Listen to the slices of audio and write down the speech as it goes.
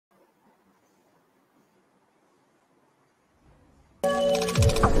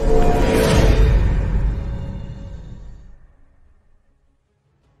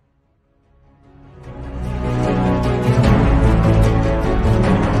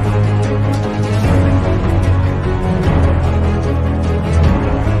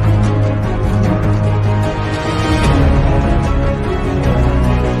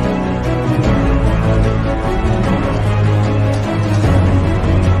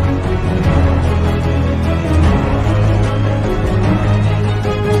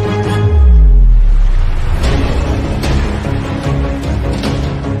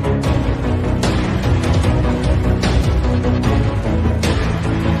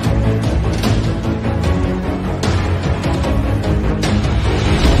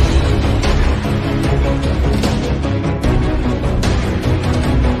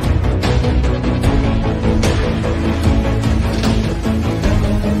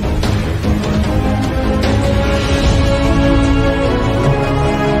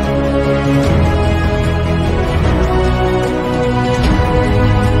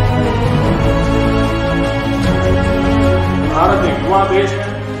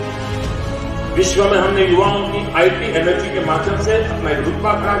विश्व में हमने युवाओं की आईटी एनर्जी के माध्यम से अपना एक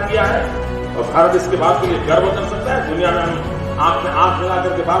रुतबा खड़ा किया है और भारत इसके बाद के लिए गर्व कर सकता है। दुनिया में हम आंख में आंख लगा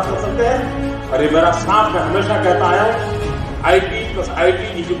करके बात कर सकते हैं। और ये मेरा साथ मैं हमेशा कहता आया हूं, IT plus IT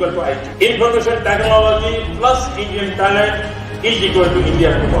is equal to IT. Information technology plus Indian talent is equal to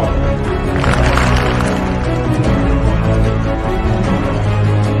India tomorrow.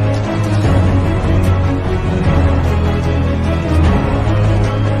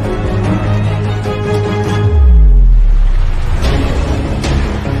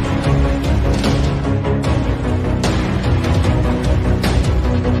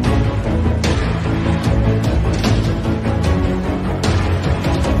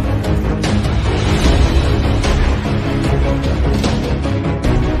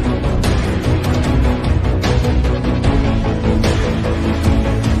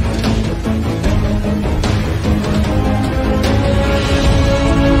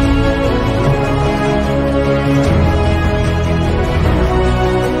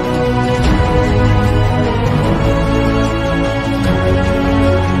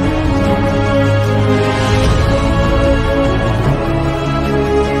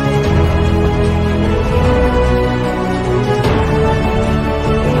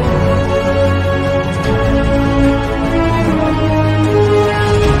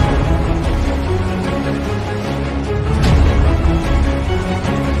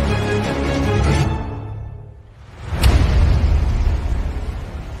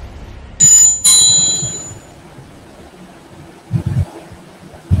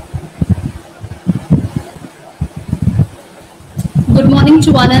 Good morning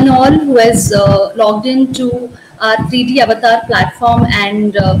to one and all who has logged into our 3D avatar platform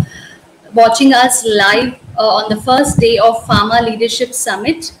and watching us live on the first day of Pharma Leadership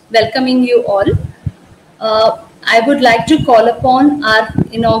Summit. Welcoming you all. I would like to call upon our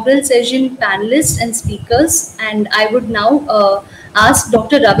inaugural session panelists and speakers, and I would now ask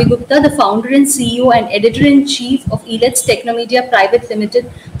Dr. Ravi Gupta, the founder and CEO and editor-in-chief of Elets Technomedia Private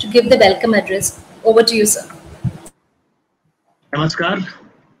Limited, to give the welcome address. Over to you, sir. Namaskar,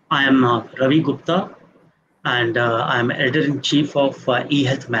 I am Ravi Gupta and I am editor-in-chief of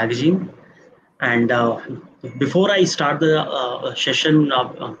eHealth magazine. And before I start the session,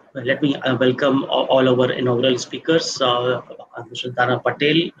 let me welcome all our inaugural speakers, Mr. Dana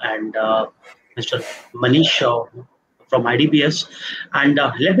Patel and Mr. Manish from IDBS. And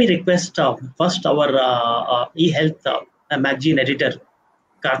let me request first our eHealth magazine editor,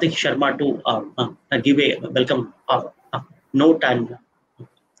 Karthik Sharma, to give a welcome note,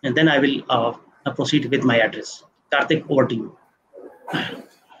 and then I will proceed with my address. Karthik, over to you.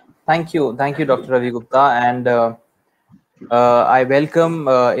 Thank you, Dr. Ravi Gupta, and I welcome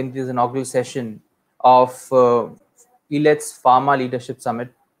in this inaugural session of Elets Pharma Leadership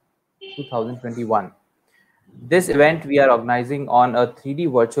Summit 2021. This event we are organizing on a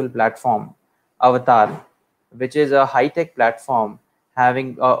 3D virtual platform, Avatar, which is a high-tech platform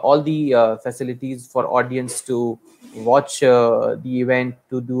having all the facilities for audience to watch the event,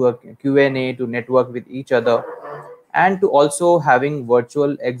 to do a Q&A, to network with each other, and to also having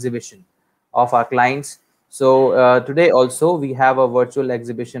virtual exhibition of our clients. So today also we have a virtual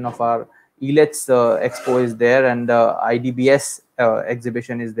exhibition of our Elets Expo is there, and IDBS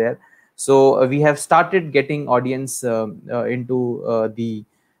exhibition is there. So we have started getting audience into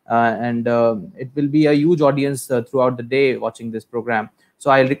and it will be a huge audience throughout the day watching this program. So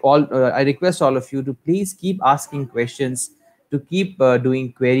I request all of you to please keep asking questions, to keep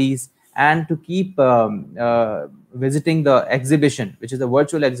doing queries, and to keep visiting the exhibition, which is a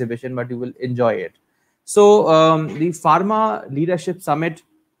virtual exhibition, but you will enjoy it. So the Pharma Leadership Summit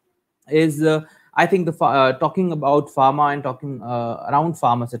is, I think, talking about pharma and talking around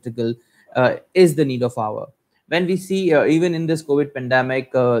pharmaceutical is the need of hour. When we see even in this COVID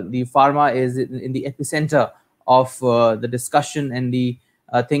pandemic, the pharma is in the epicenter of the discussion and the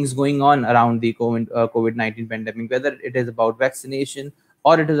things going on around the COVID-19 pandemic, whether it is about vaccination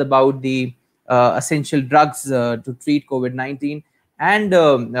or it is about the essential drugs to treat COVID-19, and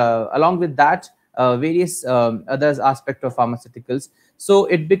along with that, various other aspects of pharmaceuticals. So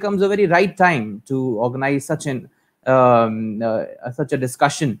it becomes a very right time to organize such a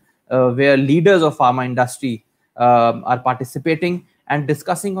discussion where leaders of pharma industry are participating and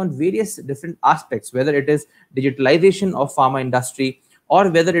discussing on various different aspects, whether it is digitalization of pharma industry or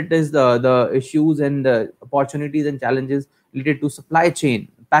whether it is the issues and opportunities and challenges related to supply chain,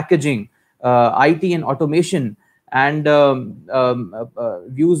 packaging, IT and automation, and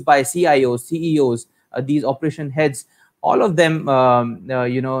views by CIOs, CEOs, these operation heads. All of them, will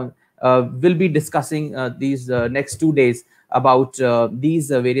be discussing these next 2 days about these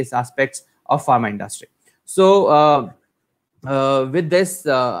various aspects of pharma industry. So with this,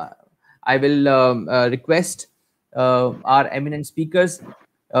 I will request our eminent speakers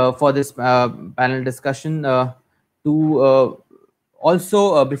for this panel discussion to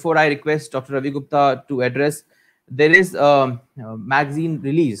also, before I request Dr. Ravi Gupta to address, there is a magazine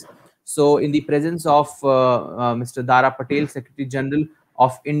release. So in the presence of Mr. Dara Patel, Secretary General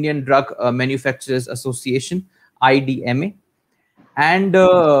of Indian Drug Manufacturers Association, IDMA, and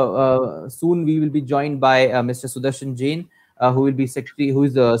soon we will be joined by Mr. Sudarshan Jain, who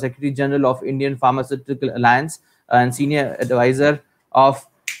is the Secretary General of Indian Pharmaceutical Alliance and Senior Advisor of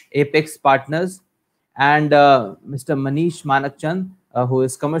Apex Partners, and Mr. Manish Manakchand, who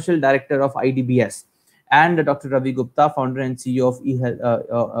is Commercial Director of IDBS, and Dr. Ravi Gupta, Founder and CEO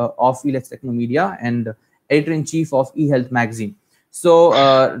of Elets Technomedia and Editor-in-Chief of eHealth Magazine. So,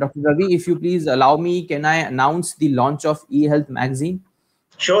 Dr. Ravi, if you please allow me, can I announce the launch of eHealth Magazine?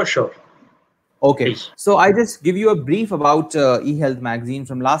 Sure. Okay. Please. So I just give you a brief about eHealth Magazine.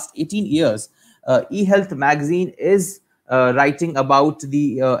 From last 18 years, eHealth Magazine is writing about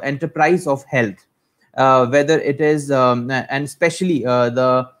the enterprise of health, whether it is, and especially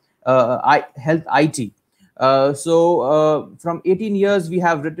the health IT. From 18 years, we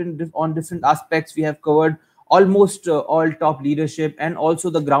have written on different aspects. We have covered almost all top leadership and also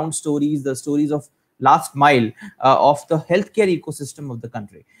the ground stories, the stories of last mile of the healthcare ecosystem of the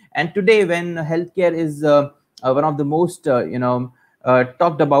country. And today, when healthcare is one of the most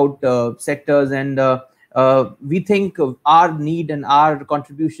talked about sectors, and we think our need and our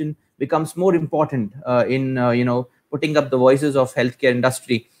contribution becomes more important in putting up the voices of healthcare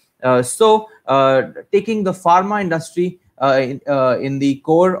industry. Taking the pharma industry in the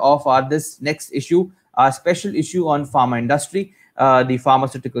core of this next issue, our special issue on pharma industry, the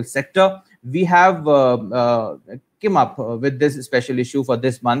pharmaceutical sector, we have came up with this special issue for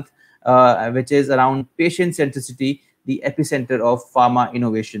this month, which is around patient centricity, the epicenter of pharma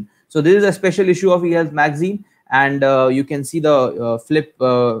innovation. So this is a special issue of eHealth Magazine, and you can see the flip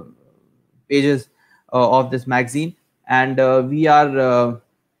pages of this magazine, and we are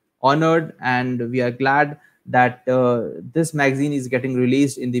honored and we are glad that this magazine is getting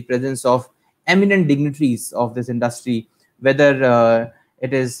released in the presence of eminent dignitaries of this industry, whether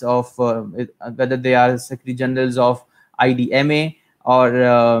it is of whether they are Secretary Generals of IDMA or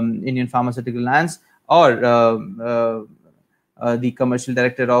Indian Pharmaceutical Alliance, or the Commercial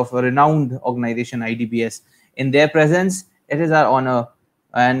Director of a renowned organization, IDBS. In their presence, it is our honor,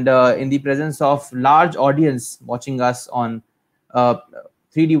 and in the presence of large audience watching us on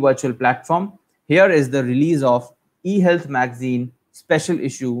 3D virtual platform, here is the release of eHealth Magazine special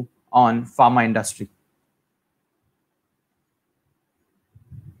issue on pharma industry.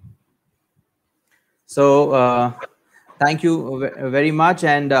 So thank you very much,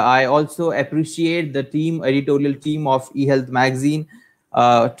 and I also appreciate the editorial team of eHealth Magazine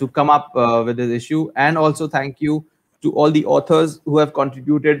to come up with this issue, and also thank you to all the authors who have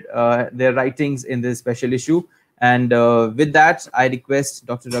contributed their writings in this special issue. And with that, I request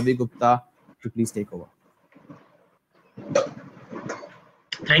Dr. Ravi Gupta to please take over.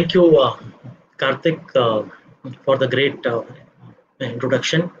 Thank you, Karthik, for the great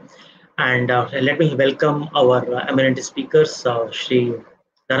introduction. And let me welcome our eminent speakers, Shri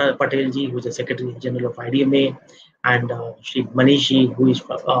Dara Patel ji, who is the Secretary General of IDMA, and Shri Manish ji, who is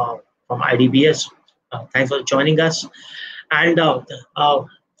from IDBS. Thanks for joining us. And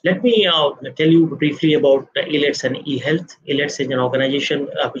Let me tell you briefly about Elets and eHealth. Elets is an organization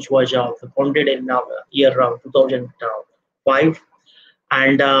which was founded in year 2005,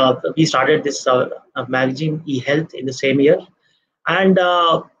 and we started this magazine eHealth in the same year. And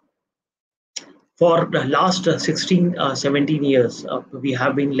for the last 16, 17 years, we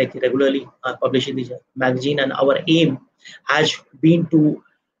have been like regularly publishing this magazine, and our aim has been to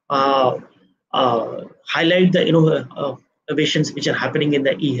highlight the innovations which are happening in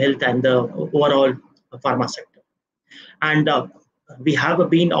the e-health and the overall pharma sector. And we have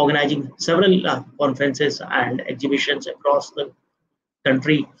been organizing several conferences and exhibitions across the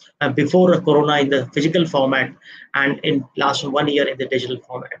country before Corona in the physical format, and in last 1 year in the digital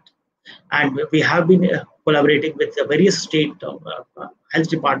format. And we have been collaborating with the various state health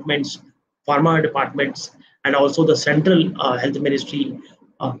departments, pharma departments, and also the central health ministry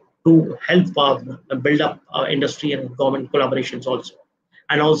to help build up industry and government collaborations also.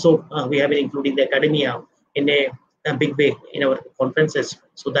 And also we have been including the academia in a big way in our conferences,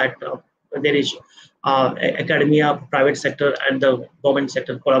 so that there is academia, private sector, and the government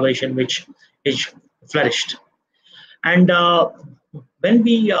sector collaboration which is flourished. And when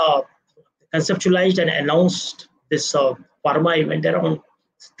we conceptualized and announced this pharma event around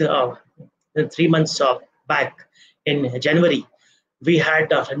 3 months back in January, we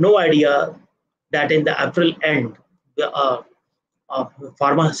had no idea that in the April end, the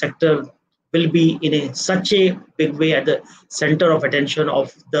pharma sector will be in such a big way at the center of attention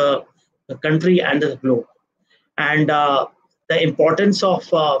of the country and the globe. And the importance of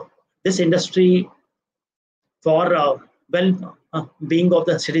this industry for well-being of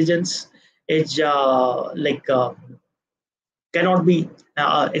the citizens is cannot be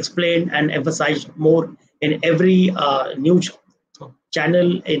explained and emphasized more in every news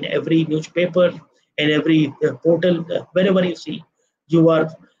channel, in every newspaper, in every portal. Wherever you see, you are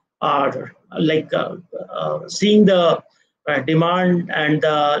seeing the demand and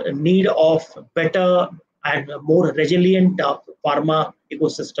the need of better and more resilient pharma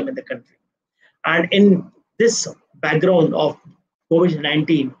ecosystem in the country. And in this background of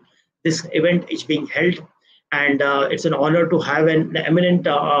COVID-19, this event is being held, and it's an honor to have an eminent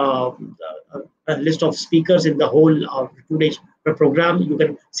list of speakers in the whole 2 days program. You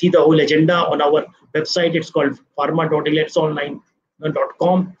can see the whole agenda on our website. It's called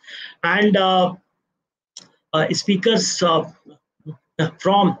pharma.eletsonline.com, and speakers from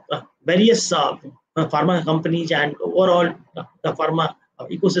various pharma companies and overall the pharma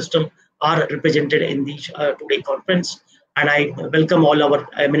ecosystem are represented in the 2-day conference. And I welcome all our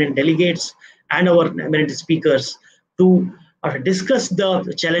eminent delegates and our eminent speakers to discuss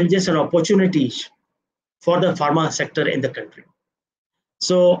the challenges and opportunities for the pharma sector in the country.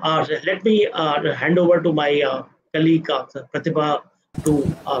 So let me hand over to my colleague Pratibha to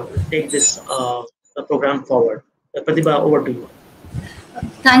take this program forward. Pratibha, over to you.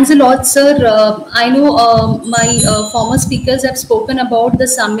 Thanks a lot, sir. I know my former speakers have spoken about the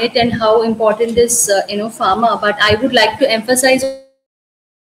summit and how important is pharma, but I would like to emphasize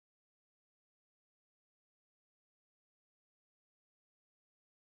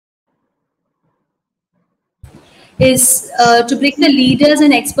is to bring the leaders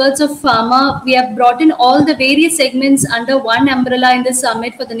and experts of pharma. We have brought in all the various segments under one umbrella in the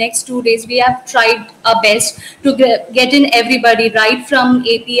summit for the next 2 days. We have tried our best to get in everybody, right from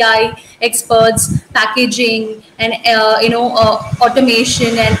API experts, packaging, and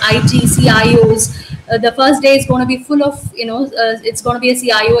automation and IT CIOs. The first day is going to be full of, it's going to be a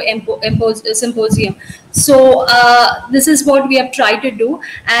CIO symposium. So this is what we have tried to do.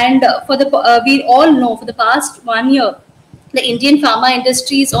 And for the we all know for the past 1 year, the Indian pharma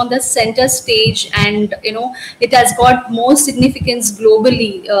industry is on the center stage, and it has got more significance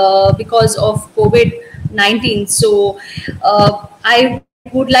globally because of COVID-19. So I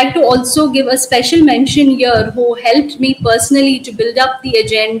would like to also give a special mention here who helped me personally to build up the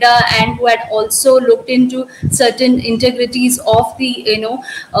agenda and who had also looked into certain integrities of the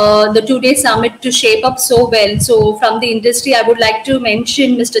the 2-day summit to shape up so well. So from the industry, I would like to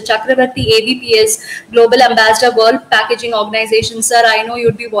mention Mr. Chakravarti, ABPS, Global Ambassador, World Packaging Organization. Sir, I know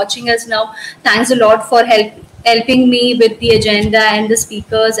you'd be watching us now. Thanks a lot for helping me with the agenda and the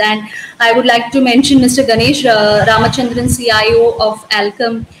speakers. And I would like to mention Mr. Ganesh Ramachandran, CIO of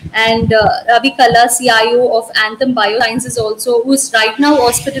Alchem, and Ravi Kalla, CIO of Anthem Biosciences also, who's right now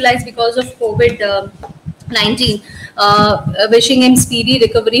hospitalized because of COVID 19, wishing him speedy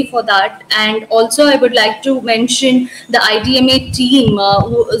recovery for that. And also I would like to mention the IDMA team,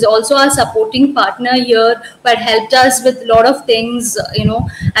 who is also our supporting partner here, who had helped us with a lot of things.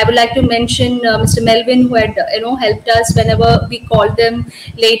 I would like to mention Mr. Melvin, who had helped us whenever we called them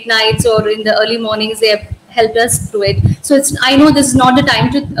late nights or in the early mornings. They have helped us through it. So I know this is not the time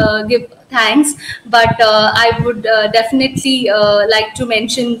to give thanks, but I would definitely like to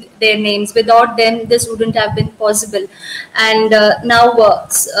mention their names. Without them, this wouldn't have been possible. And now,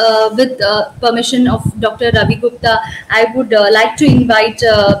 with permission of Dr. Ravi Gupta, I would like to invite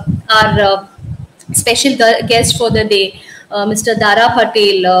our special guest for the day, Mr. Dara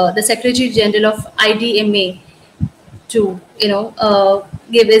Patel, the Secretary General of IDMA, to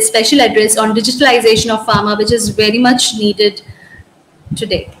give a special address on digitalization of pharma, which is very much needed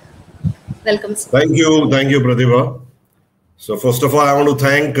today. Welcome, sir. Thank you, Pratibha. So first of all, I want to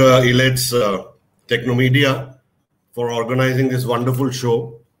thank Elets Technomedia for organizing this wonderful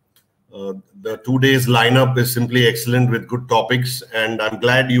show. The 2 days lineup is simply excellent with good topics, and I'm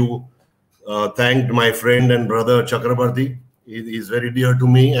glad you thanked my friend and brother Chakrabarti. He's very dear to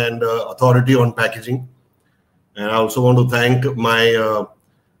me and authority on packaging. And I also want to thank my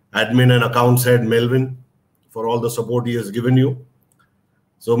admin and accounts head Melvin for all the support he has given you.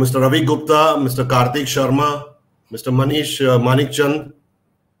 So Mr. Ravi Gupta, Mr. Karthik Sharma, Mr. Manish Manikchand,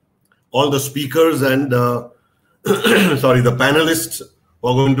 all the speakers and sorry, the panelists who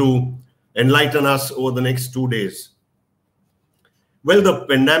are going to enlighten us over the next 2 days. Well, the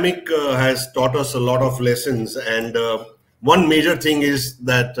pandemic has taught us a lot of lessons, and one major thing is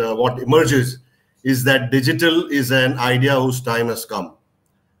that what emerges is that digital is an idea whose time has come.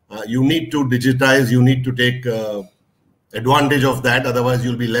 You need to digitize, you need to take advantage of that, otherwise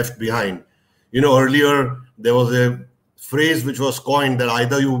you'll be left behind. Earlier there was a phrase which was coined that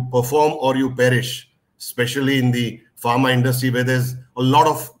either you perform or you perish, especially in the pharma industry where there's a lot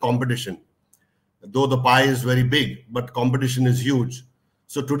of competition. Though the pie is very big, but competition is huge.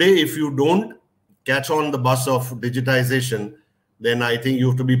 So today, if you don't catch on the bus of digitization, then I think you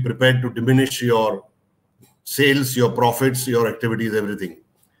have to be prepared to diminish your sales, your profits, your activities, everything.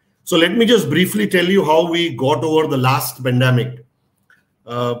 So let me just briefly tell you how we got over the last pandemic.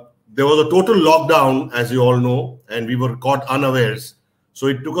 There was a total lockdown, as you all know, and we were caught unawares. So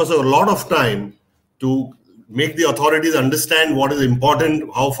it took us a lot of time to make the authorities understand what is important,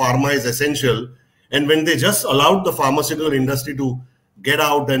 how pharma is essential. And when they just allowed the pharmaceutical industry to get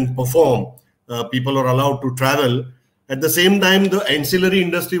out and perform, people are allowed to travel. At the same time, the ancillary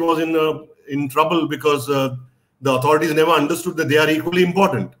industry was in trouble because the authorities never understood that they are equally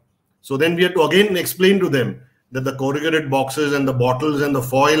important. So then we had to again explain to them that the corrugated boxes and the bottles and the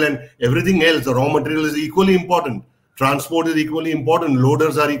foil and everything else, the raw material is equally important. Transport is equally important.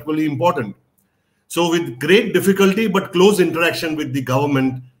 Loaders are equally important. So with great difficulty but close interaction with the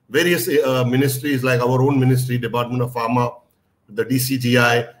government, various ministries like our own ministry, Department of Pharma, the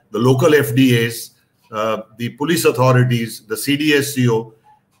DCGI, the local FDAs, the police authorities, the CDSCO,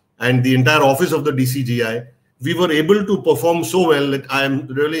 and the entire office of the DCGI, we were able to perform so well that I am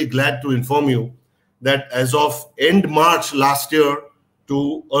really glad to inform you that as of end March last year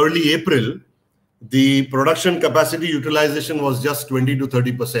to early April, the production capacity utilization was just 20 to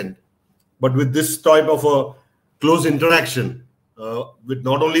 30%. But with this type of a close interaction with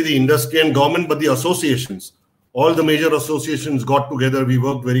not only the industry and government, but the associations, all the major associations got together. We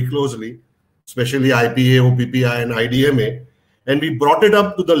worked very closely, especially IPA, OPPI, and IDMA. And we brought it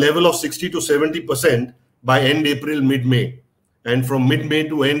up to the level of 60 to 70% by end April, mid-May. And from mid-May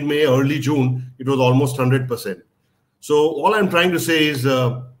to end May, early June, it was almost 100%. So all I'm trying to say is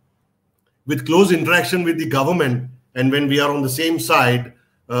with close interaction with the government, and when we are on the same side,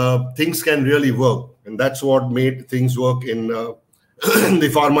 things can really work. And that's what made things work in the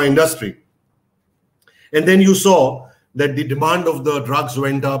pharma industry. And then you saw that the demand of the drugs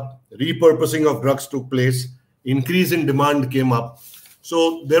went up, repurposing of drugs took place, increase in demand came up.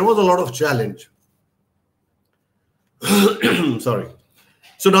 So there was a lot of challenge. Sorry.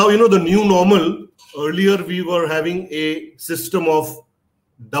 So now, the new normal, earlier we were having a system of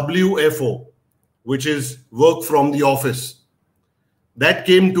WFO, which is work from the office. That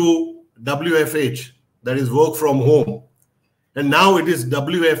came to WFH, that is work from home. And now it is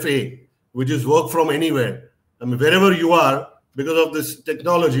WFA, which is work from anywhere. I mean, wherever you are, because of this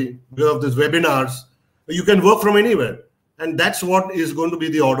technology, because of these webinars, you can work from anywhere. And that's what is going to be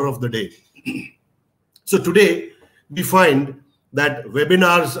the order of the day. So today, we find that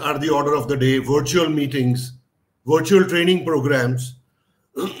webinars are the order of the day, virtual meetings, virtual training programs,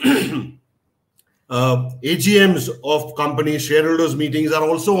 AGMs of companies, shareholders meetings are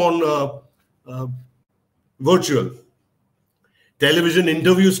also on virtual. Television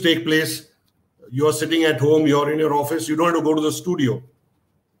interviews take place. You're sitting at home, you're in your office, you don't have to go to the studio.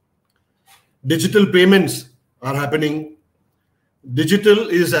 Digital payments are happening. Digital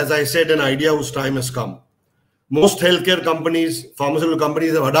is, as I said, an idea whose time has come. Most healthcare companies, pharmaceutical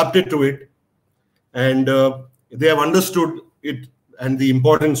companies have adapted to it, and they have understood it and the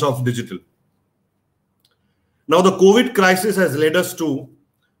importance of digital. Now, the COVID crisis has led us to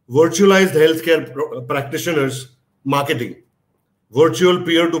virtualized healthcare practitioners marketing, virtual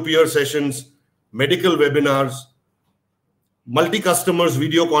peer-to-peer sessions, medical webinars, multi-customers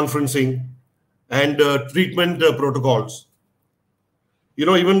video conferencing, and treatment protocols. You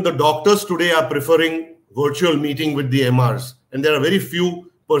know, even the doctors today are preferring virtual meeting with the MRs, and there are very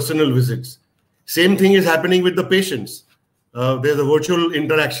few personal visits. Same thing is happening with the patients. There's a virtual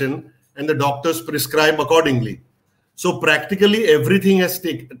interaction, and the doctors prescribe accordingly. So practically everything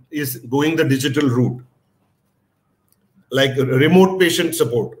is going the digital route, like remote patient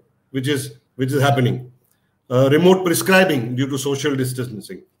support, which is happening, remote prescribing due to social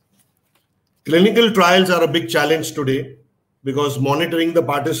distancing. Clinical trials are a big challenge today because monitoring the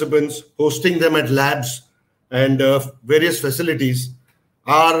participants, hosting them at labs and various facilities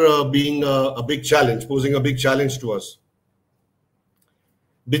are being a big challenge, posing a big challenge to us.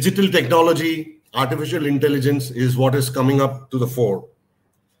 Digital technology, artificial intelligence is what is coming up to the fore.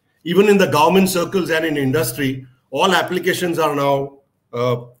 Even in the government circles and in industry, all applications are now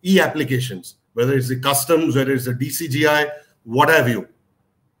e-applications, whether it's the customs, whether it's the DCGI, what have you,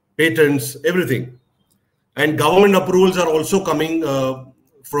 patents, everything. And government approvals are also coming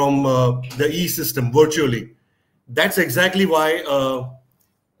from the e-system virtually. That's exactly why,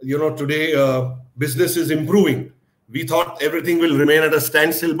 today business is improving. We thought everything will remain at a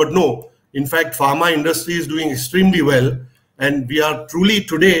standstill, but no. In fact, pharma industry is doing extremely well. And we are truly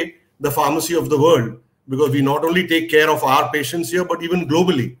today the pharmacy of the world, because we not only take care of our patients here, but even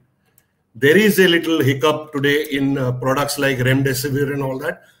globally. There is a little hiccup today in products like remdesivir and all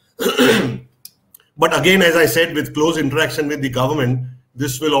that. But again, as I said, with close interaction with the government,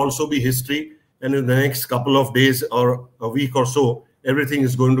 this will also be history. And in the next couple of days or a week or so, everything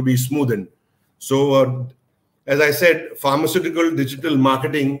is going to be smoothened. So, as I said, pharmaceutical digital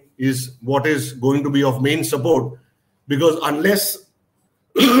marketing is what is going to be of main support, because unless,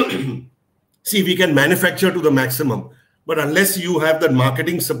 see, we can manufacture to the maximum, but unless you have that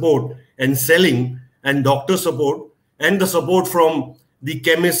marketing support and selling and doctor support and the support from the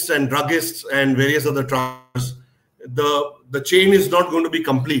chemists and druggists and various other trials, the chain is not going to be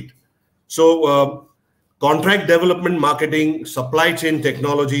complete. So contract development, marketing, supply chain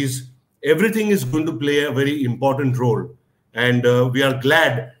technologies, everything is going to play a very important role. And we are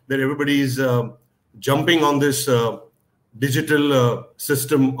glad that everybody is jumping on this digital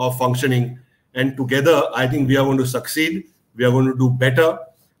system of functioning. And together, I think we are going to succeed. We are going to do better.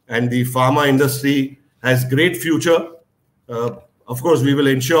 And the pharma industry has great future. Of course, we will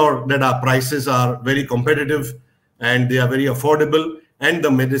ensure that our prices are very competitive and they are very affordable and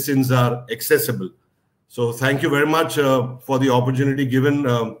the medicines are accessible. So thank you very much for the opportunity given,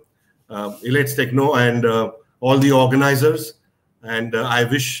 Elets Techno and all the organizers. And I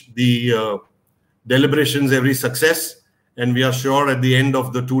wish the deliberations every success. And we are sure at the end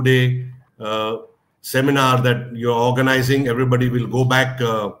of the 2-day seminar that you're organizing, everybody will go back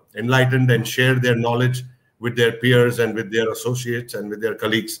enlightened and share their knowledge with their peers and with their associates and with their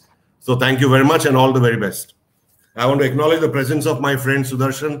colleagues. So thank you very much and all the very best. I want to acknowledge the presence of my friend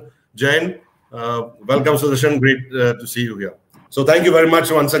Sudarshan Jain. Welcome, Sudarshan. Great to see you here. So thank you very much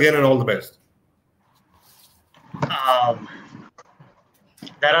once again and all the best.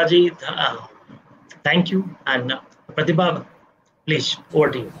 Daraji, thank you. And Pratibha, please, over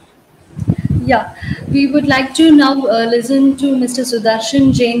to you. Yeah, we would like to now listen to Mr.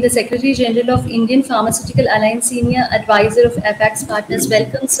 Sudarshan Jain, the Secretary General of Indian Pharmaceutical Alliance, Senior Advisor of Apex Partners.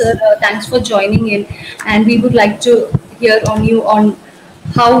 Welcome, sir. Thanks for joining in. And we would like to hear on you on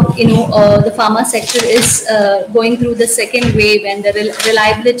how the pharma sector is going through the second wave and the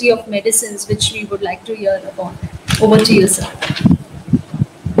reliability of medicines, which we would like to hear upon. Over to you, sir.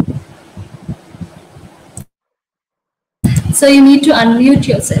 So you need to unmute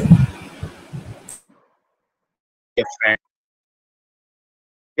yourself. Yes, friend.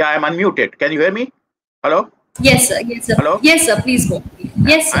 Yeah, I'm unmuted. Can you hear me? Hello? Yes, sir. Yes, sir. Hello? Yes, sir. Please go.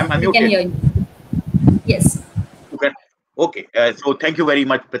 Yes, sir. I'm unmuted. We can hear you. Yes. Okay. So thank you very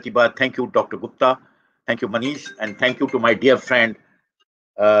much, Pratibha. Thank you, Dr. Gupta. Thank you, Manish. And thank you to my dear friend,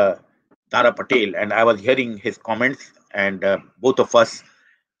 Tara Patel. And I was hearing his comments, and both of us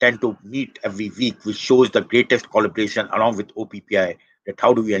tend to meet every week, which shows the greatest collaboration along with OPPI, that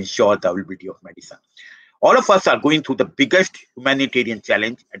how do we ensure the availability of medicine. All of us are going through the biggest humanitarian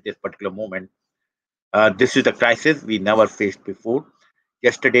challenge at this particular moment. This is a crisis we never faced before.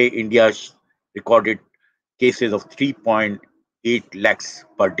 Yesterday, India recorded cases of 3.8 lakhs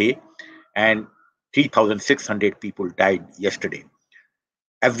per day, and 3,600 people died yesterday.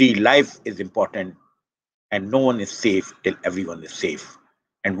 Every life is important, and no one is safe till everyone is safe.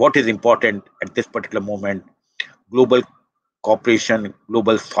 And what is important at this particular moment? Global cooperation,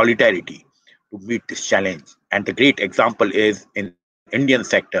 global solidarity to meet this challenge. And the great example is in Indian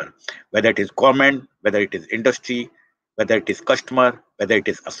sector, whether it is government, whether it is industry, whether it is customer, whether it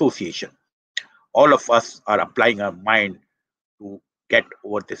is association. All of us are applying our mind to get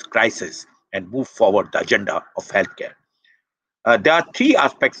over this crisis and move forward the agenda of healthcare. There are three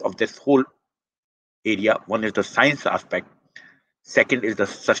aspects of this whole area. One is the science aspect, second is the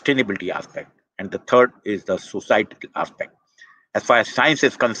sustainability aspect, and the third is the societal aspect. As far as science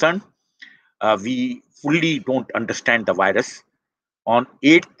is concerned, we fully don't understand the virus. On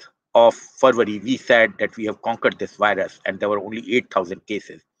 8th of February, we said that we have conquered this virus and there were only 8,000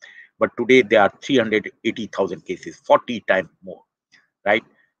 cases. But today there are 380,000 cases, 40 times more, right?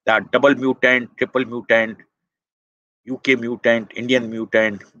 There are double mutant, triple mutant, UK mutant, Indian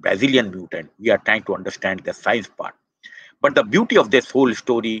mutant, Brazilian mutant. We are trying to understand the science part. But the beauty of this whole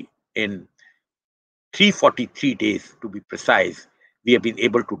story, in 343 days to be precise, we have been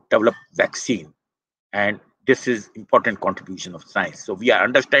able to develop vaccine. And this is important contribution of science. So we are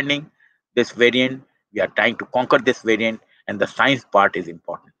understanding this variant, we are trying to conquer this variant, and the science part is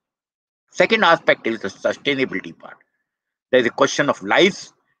important. Second aspect is the sustainability part. There is a question of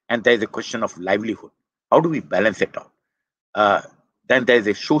lives and there is a question of livelihood. How do we balance it out? Then there is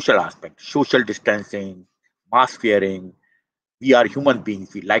a social aspect, social distancing, mask wearing. We are human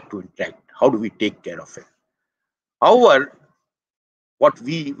beings, we like to interact. How do we take care of it? However,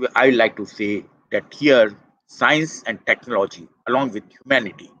 I like to say that here science and technology along with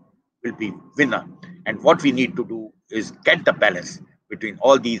humanity will be winner, and what we need to do is get the balance between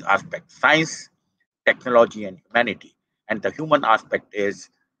all these aspects, science, technology and humanity. And the human aspect is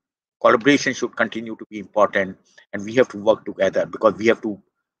collaboration should continue to be important, and we have to work together because we have to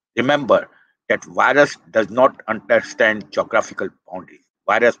remember that virus does not understand geographical boundaries.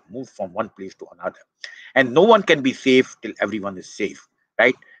 Virus moves from one place to another, and no one can be safe till everyone is safe,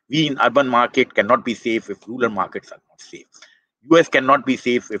 right? We in urban market cannot be safe if rural markets are not safe. US cannot be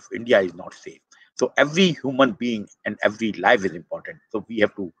safe if India is not safe. So every human being and every life is important. So we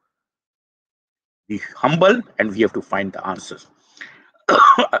have to be humble and we have to find the answers.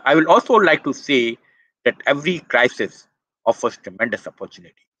 I will also like to say that every crisis offers tremendous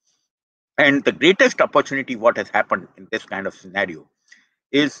opportunity. And the greatest opportunity, what has happened in this kind of scenario,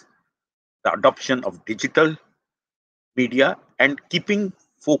 is the adoption of digital media and keeping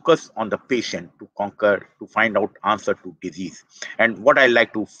focus on the patient to conquer, to find out answer to disease. And what I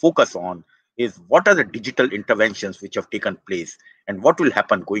like to focus on is what are the digital interventions which have taken place and what will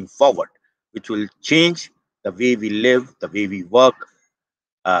happen going forward, which will change the way we live, the way we work,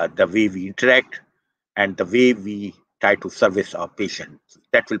 the way we interact, and the way we try to service our patients.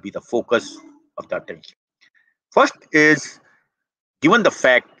 That will be the focus of the attention. First is, given the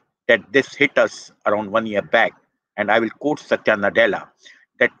fact that this hit us around 1 year back, and I will quote Satya Nadella,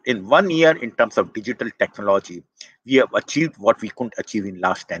 that in 1 year in terms of digital technology, we have achieved what we couldn't achieve in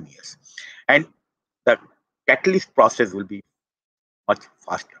last 10 years. And the catalyst process will be much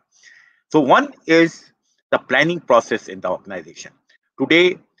faster. So one is the planning process in the organization.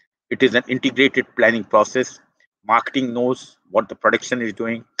 Today, it is an integrated planning process. Marketing knows what the production is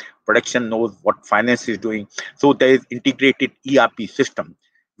doing. Production knows what finance is doing. So there is integrated ERP system,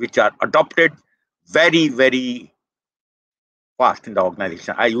 which are adopted very, very fast in the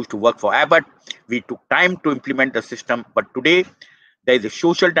organization. I used to work for Abbott. We took time to implement the system, but today there is a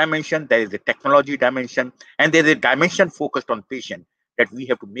social dimension, there is a technology dimension, and there is a dimension focused on patient that we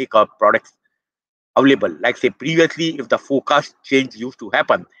have to make our products available. Like say previously, if the forecast change used to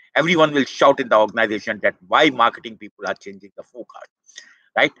happen, everyone will shout in the organization that why marketing people are changing the forecast,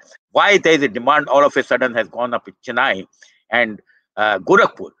 right? Why there is a demand all of a sudden has gone up in Chennai and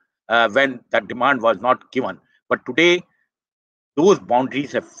Gorakhpur when that demand was not given. But today, those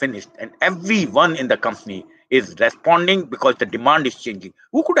boundaries have finished and everyone in the company is responding because the demand is changing.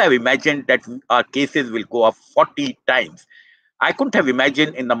 Who could have imagined that our cases will go up 40 times? I couldn't have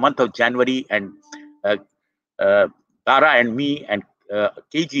imagined in the month of January, and Tara and me and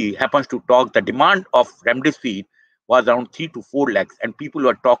KG happens to talk, the demand of remdesivir was around 3 to 4 lakhs, and people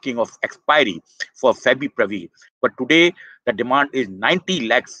were talking of expiry for Favipiravir. But today, the demand is 90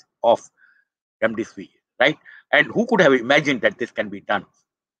 lakhs of remdesivir, right? And who could have imagined that this can be done?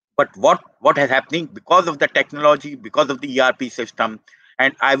 But what is happening because of the technology, because of the ERP system,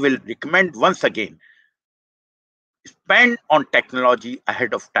 and I will recommend once again, spend on technology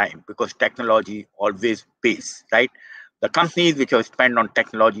ahead of time, because technology always pays, right? The companies which have spent on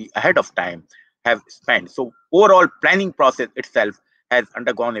technology ahead of time have spent. So overall planning process itself has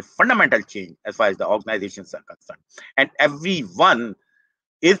undergone a fundamental change as far as the organizations are concerned. And everyone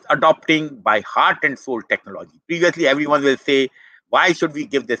is adopting by heart and soul technology. Previously, everyone will say, why should we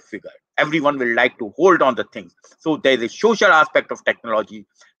give this figure? Everyone will like to hold on the things. So there's a social aspect of technology,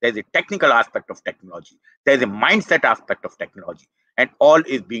 there's a technical aspect of technology, there's a mindset aspect of technology, and all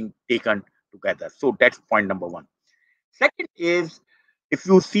is being taken together. So that's point number one. Second is, if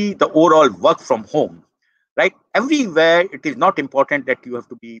you see the overall work from home, right? Everywhere, it is not important that you have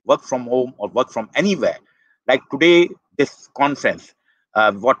to be work from home or work from anywhere. Like today, this conference,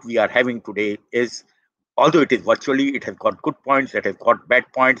 what we are having today is, although it is virtually, it has got good points, it has got bad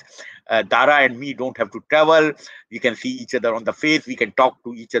points. Dara and me don't have to travel. We can see each other on the face. We can talk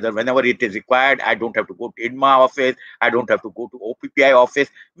to each other whenever it is required. I don't have to go to INMA office. I don't have to go to OPPI office.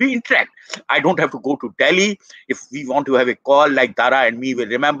 We interact. I don't have to go to Delhi. If we want to have a call, like Dara and me will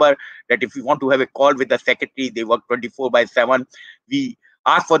remember that if we want to have a call with the secretary, they work 24/7. We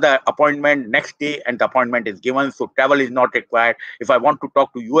ask for the appointment next day and the appointment is given, so travel is not required. If I want to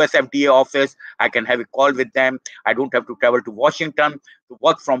talk to US FDA office, I can have a call with them. I don't have to travel to Washington. To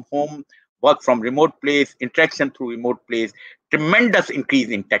work from home, work from remote place, interaction through remote place, tremendous increase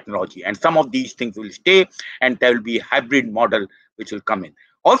in technology, and some of these things will stay, and there will be a hybrid model which will come in.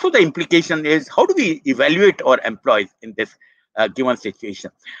 Also, the implication is, how do we evaluate our employees in this given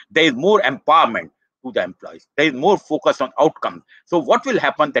situation? There is more empowerment to the employees. There is more focus on outcomes. So what will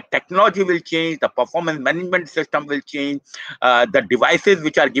happen? The technology will change, the performance management system will change, the devices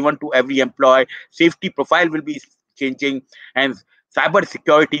which are given to every employee, safety profile will be changing, and cyber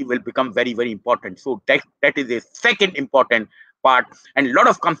security will become very, very important. So that is a second important part. And a lot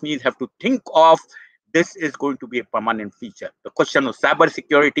of companies have to think of this is going to be a permanent feature. The question of cyber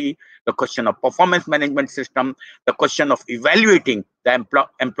security, the question of performance management system, the question of evaluating the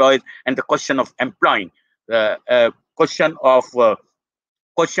employees, and the question of employing, the question of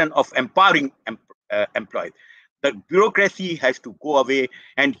empowering employees. The bureaucracy has to go away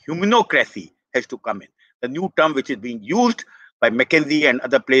and humanocracy has to come in. The new term which is being used by McKinsey and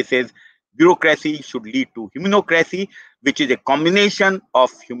other places, bureaucracy should lead to humanocracy, which is a combination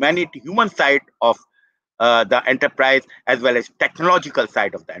of human side of the enterprise as well as technological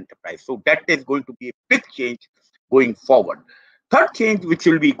side of the enterprise. So that is going to be a big change going forward. Third change which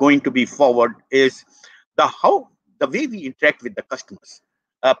will be going to be forward is the way we interact with the customers.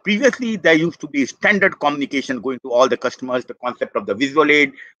 Previously, there used to be standard communication going to all the customers, the concept of the visual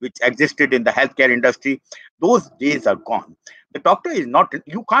aid, which existed in the healthcare industry. Those days are gone. The doctor is not,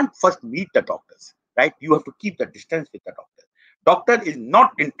 you can't first meet the doctors, right? You have to keep the distance with the doctor. Doctor is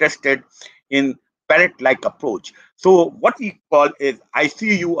not interested in parrot-like approach. So what we call is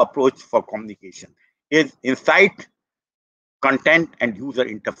ICU approach for communication is insight, content, and user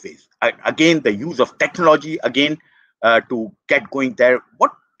interface. Again, the use of technology again to get going there.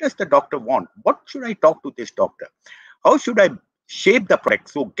 What does the doctor want? What should I talk to this doctor? How should I shape the product?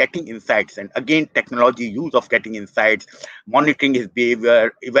 So getting insights, and again, technology use of getting insights, monitoring his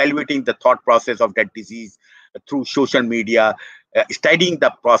behavior, evaluating the thought process of that disease through social media, studying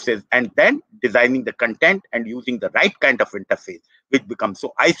the process, and then designing the content and using the right kind of interface, which becomes,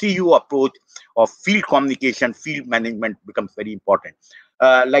 so ICU approach of field communication, field management becomes very important.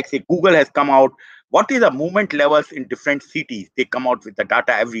 Like say Google has come out, what is the movement levels in different cities? They come out with the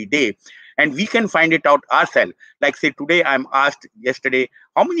data every day, and we can find it out ourselves. Like say today, I'm asked yesterday,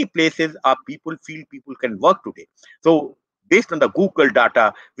 how many places are people can work today? So based on the Google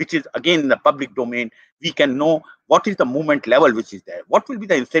data, which is again in the public domain, we can know what is the movement level which is there. What will be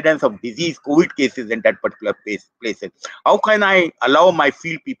the incidence of disease, COVID cases in that particular places? How can I allow my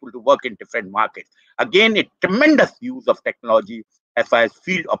field people to work in different markets? Again, a tremendous use of technology as far as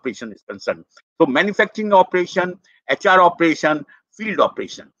field operation is concerned. So manufacturing operation, HR operation, field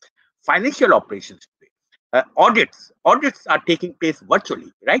operation, financial operations. Audits are taking place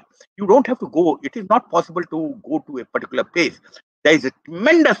virtually, right? You don't have to go. It is not possible to go to a particular place. There is a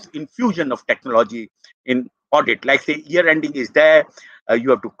tremendous infusion of technology in audit. Like say year ending is there,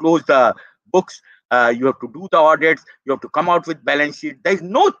 you have to close the books, you have to do the audits, you have to come out with balance sheet. There is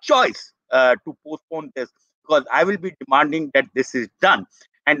no choice to postpone this, because I will be demanding that this is done.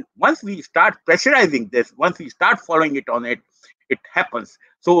 And once we start pressurizing this, once we start following it on it, it happens.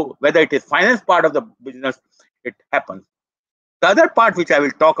 So whether it is finance part of the business, it happens. The other part which I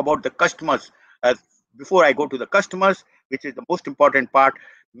will talk about, the customers, before I go to the customers, which is the most important part,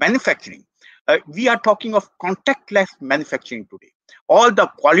 manufacturing. We are talking of contactless manufacturing today. All the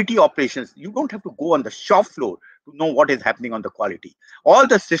quality operations, you don't have to go on the shop floor to know what is happening on the quality. All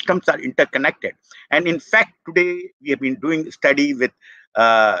the systems are interconnected. And in fact, today we have been doing study with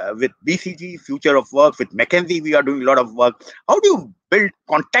BCG, Future of Work, with McKinsey, we are doing a lot of work. How do you build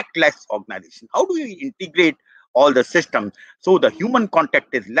contactless organization? How do you integrate all the systems so the human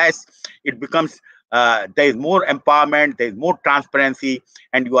contact is less? It becomes there is more empowerment, there is more transparency,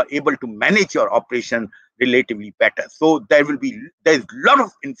 and you are able to manage your operation relatively better. So there is a lot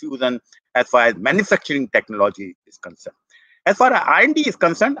of infusion as far as manufacturing technology is concerned. As far as R&D is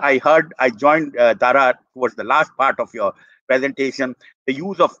concerned, I joined Dara towards the last part of your presentation. The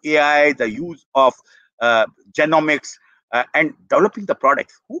use of AI, the use of genomics, and developing the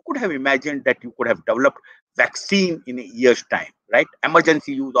products. Who could have imagined that you could have developed vaccine in a year's time, right?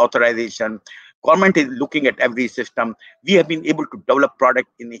 Emergency use authorization. Government is looking at every system. We have been able to develop product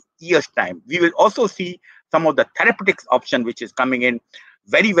in a year's time. We will also see some of the therapeutics option which is coming in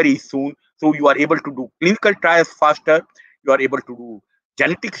very, very soon. So you are able to do clinical trials faster. You are able to do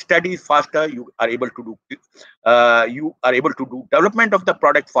genetic studies faster. You are able to do development of the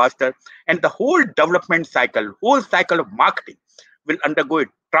product faster, and the whole development cycle, whole cycle of marketing will undergo a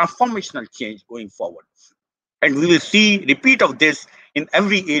transformational change going forward. And we will see repeat of this in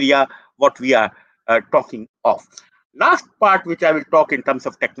every area what we are talking of. Last part which I will talk in terms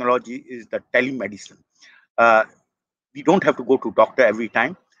of technology is the telemedicine. We don't have to go to doctor every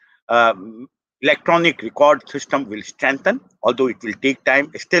time. Electronic record system will strengthen, although it will take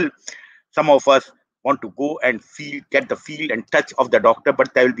time. Still, some of us want to go and get the feel and touch of the doctor,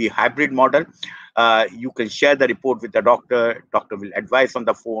 but there will be a hybrid model. You can share the report with the doctor. Doctor will advise on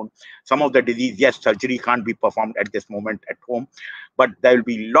the phone. Some of the disease, yes, surgery can't be performed at this moment at home, but there will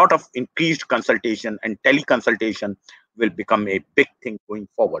be a lot of increased consultation, and teleconsultation will become a big thing going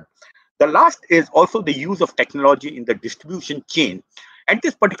forward. The last is also the use of technology in the distribution chain. At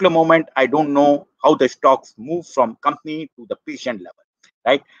this particular moment, I don't know how the stocks move from company to the patient level,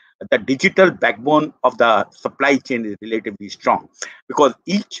 right? The digital backbone of the supply chain is relatively strong because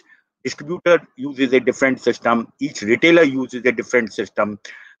each distributor uses a different system. Each retailer uses a different system.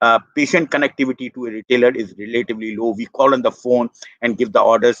 Patient connectivity to a retailer is relatively low. We call on the phone and give the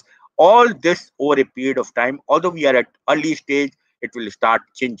orders. All this over a period of time, although we are at early stage, it will start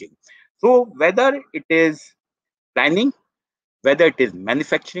changing. So whether it is planning, whether it is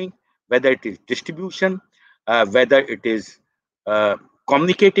manufacturing, whether it is distribution, whether it is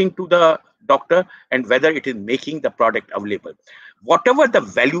communicating to the doctor, and whether it is making the product available. Whatever the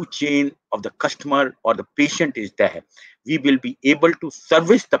value chain of the customer or the patient is there, we will be able to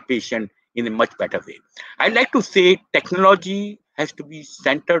service the patient in a much better way. I like to say technology has to be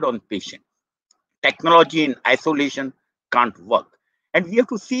centered on patient. Technology in isolation can't work. And we have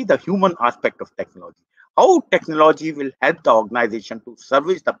to see the human aspect of technology. How technology will help the organization to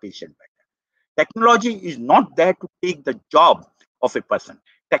service the patient better. Technology is not there to take the job of a person.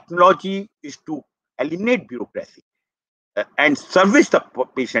 Technology is to eliminate bureaucracy and service the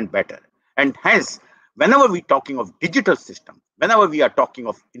patient better. And hence, whenever we're talking of digital system, whenever we are talking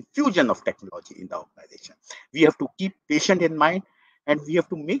of infusion of technology in the organization, we have to keep patient in mind, and we have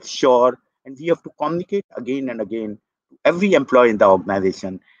to make sure, and we have to communicate again and again to every employee in the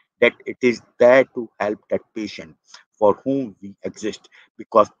organization that it is there to help that patient for whom we exist,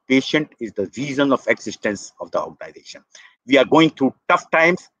 because patient is the reason of existence of the organization. We are going through tough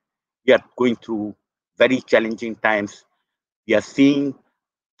times. We are going through very challenging times. We are seeing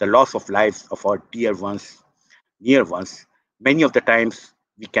the loss of lives of our dear ones, near ones. Many of the times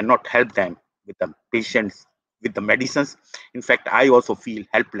we cannot help them with the patients, with the medicines. In fact, I also feel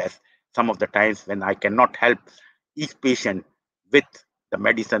helpless some of the times when I cannot help each patient with the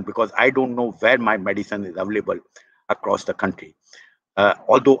medicine because I don't know where my medicine is available across the country.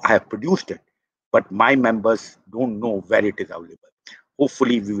 Although I have produced it, but my members don't know where it is available.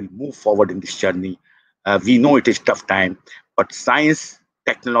 Hopefully, we will move forward in this journey. We know it is tough time, but science,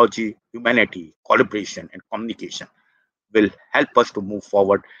 technology, humanity, collaboration, and communication will help us to move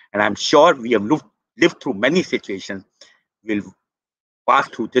forward. And I'm sure we have lived through many situations. We'll pass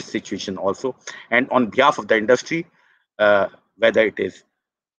through this situation also. And on behalf of the industry, whether it is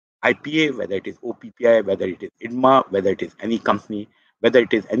IPA, whether it is OPPI, whether it is INMA, whether it is any company, whether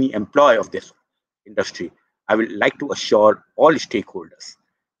it is any employee of this industry, I would like to assure all stakeholders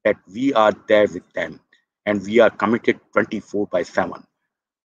that we are there with them and we are committed 24/7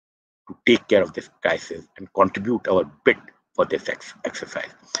 to take care of this crisis and contribute our bit for this exercise.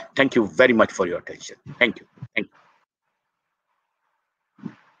 Thank you very much for your attention. Thank you. Thank you.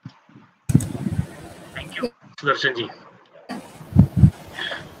 Thank you, Sudarshan ji.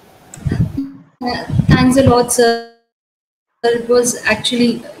 Thanks a lot, sir. It was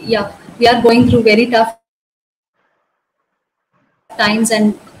actually, yeah, we are going through very tough times,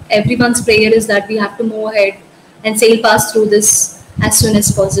 and everyone's prayer is that we have to move ahead and sail past through this as soon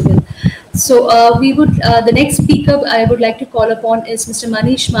as possible. So the next speaker I would like to call upon is Mr.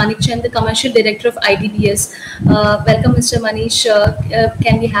 Manish Manikchand, the Commercial Director of IDBS. Welcome, Mr. Manish.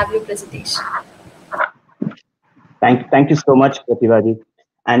 Can we have your presentation? Thank you so much, Pratibha.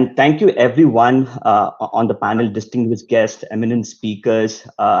 And thank you everyone on the panel, distinguished guests, eminent speakers.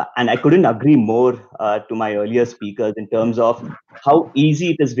 And I couldn't agree more to my earlier speakers in terms of how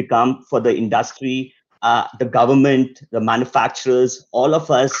easy it has become for the industry, the government, the manufacturers, all of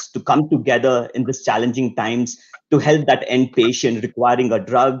us to come together in this challenging times to help that end patient requiring a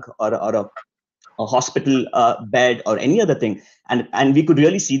drug or a hospital bed or any other thing. And we could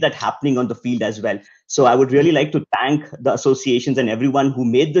really see that happening on the field as well. So I would really like to thank the associations and everyone who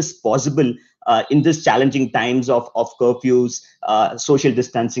made this possible in this challenging times of curfews, social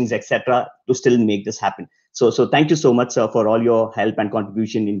distancings, etc., to still make this happen. So thank you so much, sir, for all your help and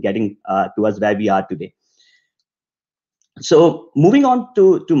contribution in getting to us where we are today. So moving on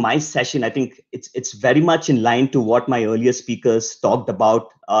to my session, I think it's very much in line to what my earlier speakers talked about,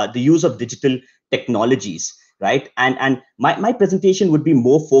 the use of digital technologies, right? And my presentation would be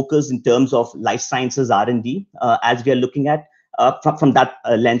more focused in terms of life sciences R&D as we are looking at from that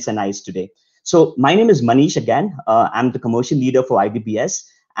lens and eyes today. So my name is Manish again. I'm the commercial leader for IDBS,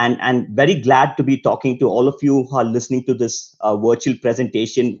 and very glad to be talking to all of you who are listening to this virtual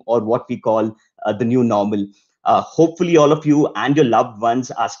presentation, or what we call the new normal. Hopefully all of you and your loved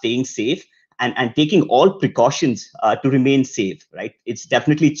ones are staying safe and taking all precautions to remain safe, right? It's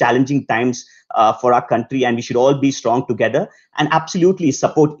definitely challenging times for our country, and we should all be strong together and absolutely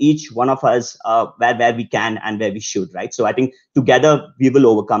support each one of us where we can and where we should, right? So I think together we will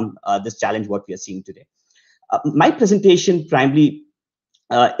overcome this challenge, what we are seeing today. My presentation primarily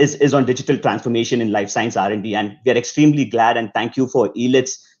is on digital transformation in life science R&D, and we are extremely glad and thank you for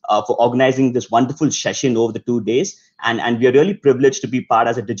Elets for organizing this wonderful session over the 2 days, and we are really privileged to be part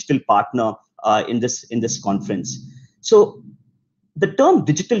as a digital partner in this conference. So the term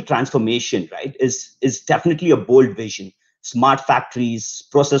digital transformation, right, is definitely a bold vision. Smart factories,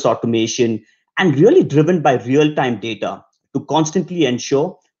 process automation, and really driven by real-time data to constantly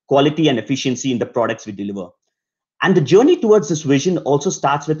ensure quality and efficiency in the products we deliver. And the journey towards this vision also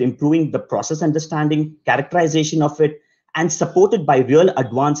starts with improving the process understanding, characterization of it, and supported by real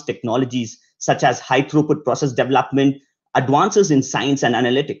advanced technologies such as high throughput process development, advances in science and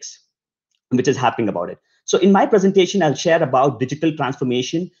analytics, which is happening about it. So in my presentation, I'll share about digital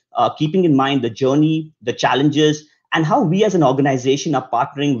transformation, keeping in mind the journey, the challenges, and how we as an organization are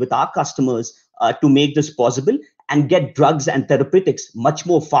partnering with our customers to make this possible and get drugs and therapeutics much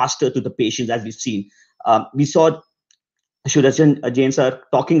more faster to the patients, as we've seen. We saw Sudarshan Jain sir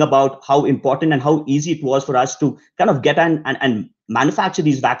talking about how important and how easy it was for us to kind of get and manufacture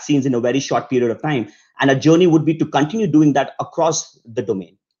these vaccines in a very short period of time. And a journey would be to continue doing that across the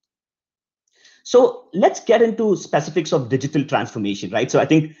domain. So let's get into specifics of digital transformation, right? So I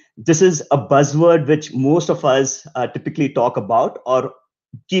think this is a buzzword which most of us typically talk about or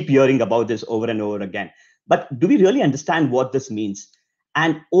keep hearing about this over and over again. But do we really understand what this means?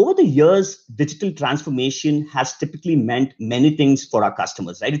 And over the years, digital transformation has typically meant many things for our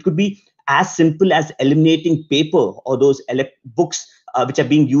customers, right? It could be as simple as eliminating paper or those books which are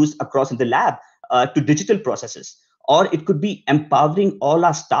being used across in the lab to digital processes. Or it could be empowering all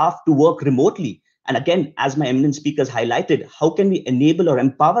our staff to work remotely. And again, as my eminent speakers highlighted, how can we enable or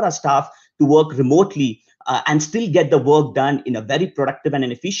empower our staff to work remotely and still get the work done in a very productive and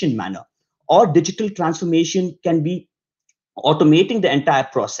an efficient manner? Or digital transformation can be automating the entire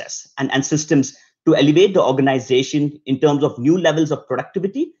process and systems to elevate the organization in terms of new levels of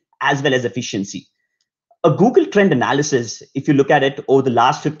productivity as well as efficiency. A Google trend analysis, if you look at it over the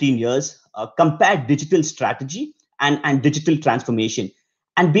last 15 years, compared digital strategy and digital transformation,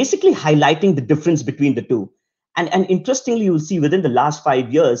 and basically highlighting the difference between the two. And interestingly, you'll see within the last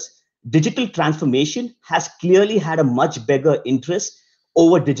 5 years, digital transformation has clearly had a much bigger interest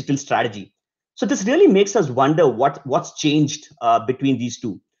over digital strategy. So this really makes us wonder what's changed between these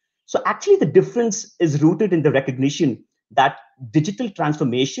two. So actually, the difference is rooted in the recognition that digital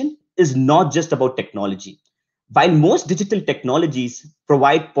transformation is not just about technology. While most digital technologies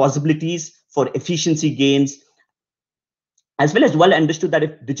provide possibilities for efficiency gains, as well understood that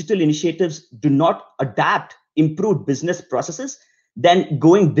if digital initiatives do not adapt improved business processes, then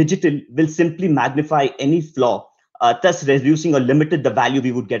going digital will simply magnify any flaw, thus reducing or limited the value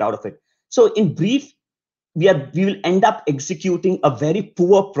we would get out of it. So in brief, we will end up executing a very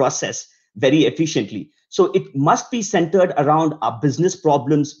poor process very efficiently. So it must be centered around our business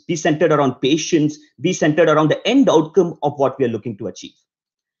problems, be centered around patients, be centered around the end outcome of what we are looking to achieve.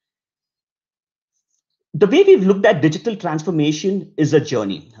 The way we've looked at digital transformation is a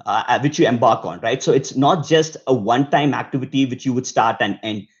journey which you embark on, right? So it's not just a one-time activity which you would start and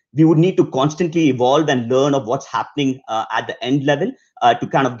end. We would need to constantly evolve and learn of what's happening at the end level to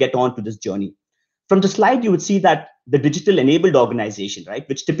kind of get on to this journey. From the slide, you would see that the digital enabled organization, right,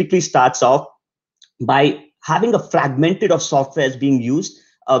 which typically starts off by having a fragmented of softwares being used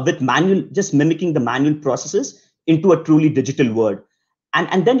with manual, just mimicking the manual processes into a truly digital world.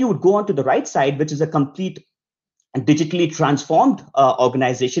 And then you would go on to the right side, which is a complete and digitally transformed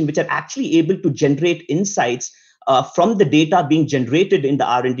organization, which are actually able to generate insights from the data being generated in the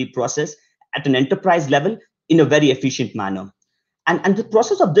R&D process at an enterprise level in a very efficient manner. And the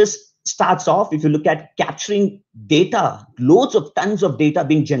process of this starts off, if you look at capturing data, loads of tons of data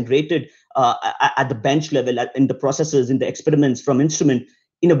being generated at the bench level, in the processes, in the experiments from instrument,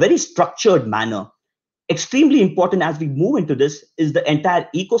 in a very structured manner. Extremely important as we move into this is the entire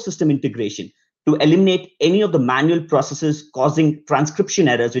ecosystem integration to eliminate any of the manual processes causing transcription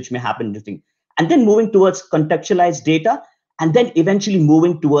errors which may happen. And then moving towards contextualized data, and then eventually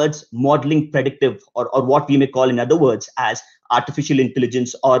moving towards modeling predictive, or what we may call, in other words, as artificial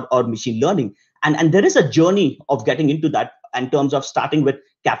intelligence or machine learning. And there is a journey of getting into that in terms of starting with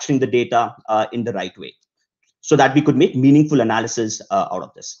capturing the data in the right way so that we could make meaningful analysis out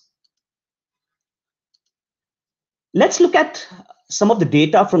of this. Let's look at some of the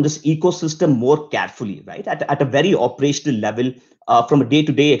data from this ecosystem more carefully, right? At a very operational level, from a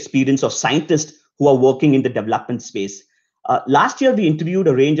day-to-day experience of scientists who are working in the development space. Last year, we interviewed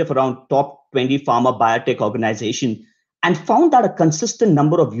a range of around top 20 pharma biotech organizations and found that a consistent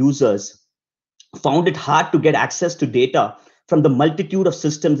number of users found it hard to get access to data from the multitude of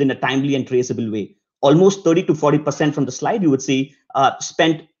systems in a timely and traceable way. Almost 30 to 40% from the slide you would see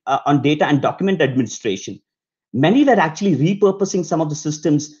spent on data and document administration. Many were actually repurposing some of the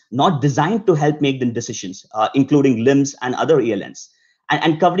systems not designed to help make them decisions, including LIMS and other ELNs,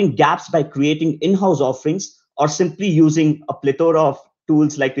 and covering gaps by creating in-house offerings or simply using a plethora of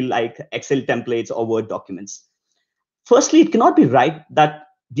tools like Excel templates or Word documents. Firstly, it cannot be right that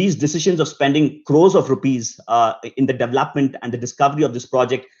these decisions of spending crores of rupees in the development and the discovery of this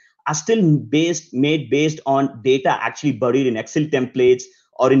project are still made based on data actually buried in Excel templates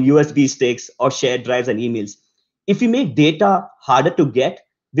or in USB sticks or shared drives and emails. If we make data harder to get,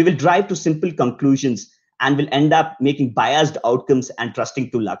 we will drive to simple conclusions and will end up making biased outcomes and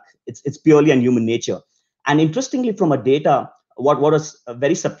trusting to luck. It's purely in human nature. And interestingly, from a data, what was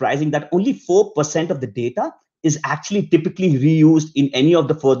very surprising, that only 4% of the data is actually typically reused in any of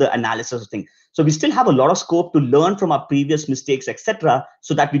the further analysis of things. So we still have a lot of scope to learn from our previous mistakes, etc.,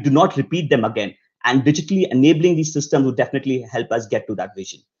 so that we do not repeat them again. And digitally enabling these systems will definitely help us get to that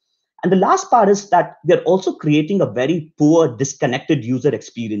vision. And the last part is that they're also creating a very poor, disconnected user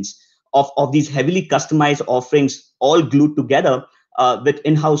experience of these heavily customized offerings all glued together with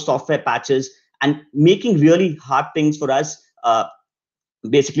in-house software patches and making really hard things for us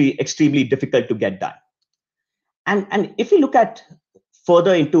basically extremely difficult to get done. And if we look at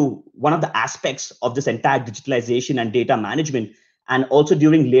further into one of the aspects of this entire digitalization and data management, and also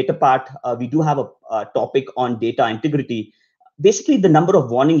during later part, we do have a topic on data integrity. Basically, the number of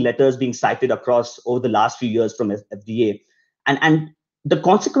warning letters being cited across over the last few years from FDA, and the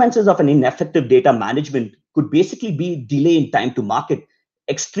consequences of an ineffective data management could basically be delay in time to market.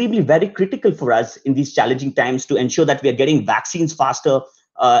 Extremely very critical for us in these challenging times to ensure that we are getting vaccines faster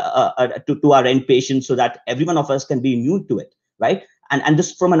to our end patients so that every one of us can be immune to it, right? And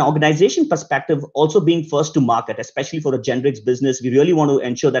this, from an organization perspective, also being first to market, especially for a generics business, we really want to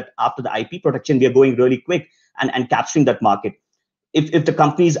ensure that after the IP protection, we are going really quick and capturing that market. If the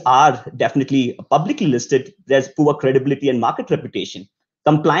companies are definitely publicly listed, there's poor credibility and market reputation,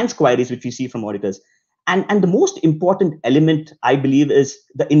 compliance queries, which we see from auditors. And the most important element, I believe, is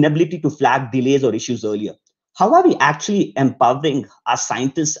the inability to flag delays or issues earlier. How are we actually empowering our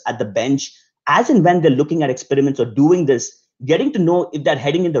scientists at the bench as and when they're looking at experiments or doing this, getting to know if they're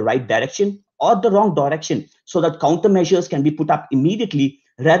heading in the right direction or the wrong direction so that countermeasures can be put up immediately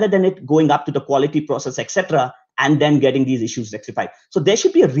rather than it going up to the quality process, etc., and then getting these issues rectified. So there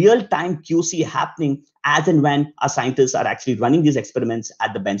should be a real-time QC happening as and when our scientists are actually running these experiments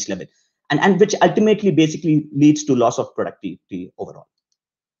at the bench level, and which ultimately basically leads to loss of productivity overall.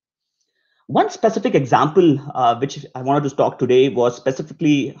 One specific example which I wanted to talk today was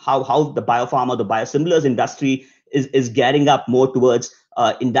specifically how the biopharma, the biosimilars industry is gearing up more towards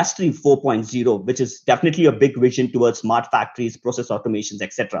industry 4.0, which is definitely a big vision towards smart factories, process automations,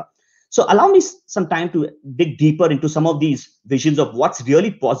 etc. So allow me some time to dig deeper into some of these visions of what's really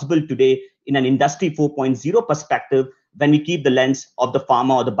possible today in an industry 4.0 perspective when we keep the lens of the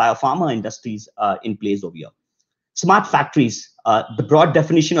pharma or the biopharma industries in place over here. Smart factories, the broad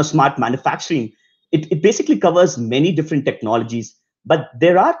definition of smart manufacturing, it basically covers many different technologies, but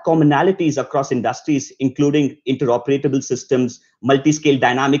there are commonalities across industries, including interoperable systems, multi-scale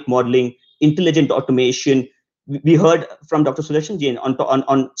dynamic modeling, intelligent automation. We heard from Dr. Sudarshan Jain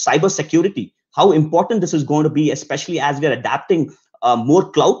on cyber security, how important this is going to be, especially as we're adapting more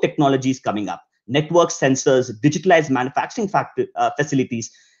cloud technologies coming up, network sensors, digitalized manufacturing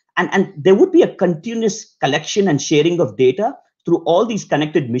facilities. And there would be a continuous collection and sharing of data through all these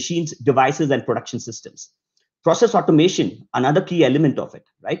connected machines, devices, and production systems. Process automation, another key element of it,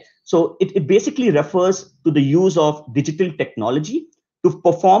 right? So it basically refers to the use of digital technology to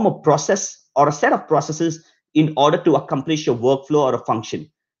perform a process or a set of processes in order to accomplish a workflow or a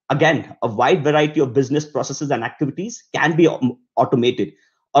function. Again, a wide variety of business processes and activities can be automated,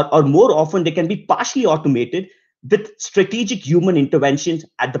 or more often they can be partially automated with strategic human interventions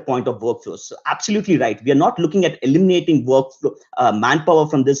at the point of workflows. So absolutely right. We are not looking at eliminating workflow, manpower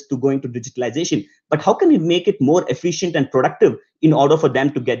from this to going to digitalization, but how can we make it more efficient and productive in order for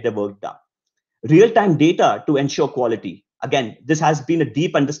them to get their work done? Real-time data to ensure quality. Again, this has been a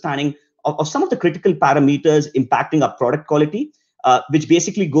deep understanding of some of the critical parameters impacting our product quality, which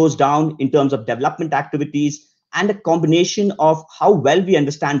basically goes down in terms of development activities and a combination of how well we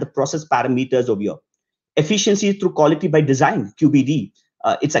understand the process parameters over here. Efficiency through quality by design, QBD.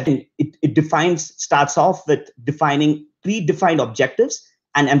 It starts off with defining predefined objectives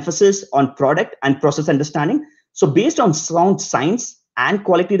and emphasis on product and process understanding. So based on sound science and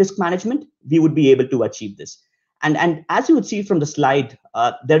quality risk management, we would be able to achieve this. And as you would see from the slide,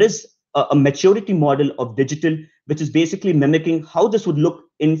 there is a maturity model of digital, which is basically mimicking how this would look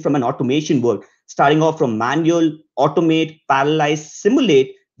in from an automation world, starting off from manual, automate, parallelize,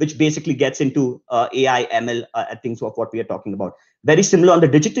 simulate, which basically gets into AI, ML, things of what we are talking about. Very similar on the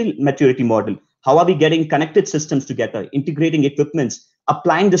digital maturity model. How are we getting connected systems together, integrating equipments,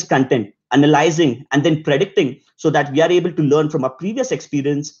 applying this content, analyzing, and then predicting so that we are able to learn from our previous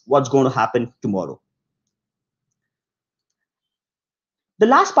experience what's going to happen tomorrow. The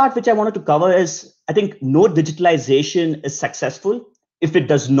last part which I wanted to cover is, I think no digitalization is successful if it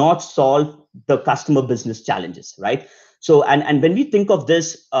does not solve the customer business challenges, right? So, and when we think of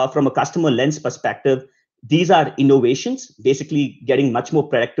this from a customer lens perspective, these are innovations, basically getting much more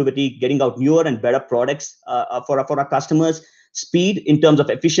productivity, getting out newer and better products for our customers, speed in terms of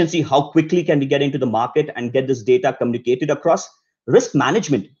efficiency, how quickly can we get into the market and get this data communicated across. Risk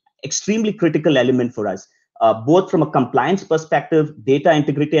management, extremely critical element for us, both from a compliance perspective, data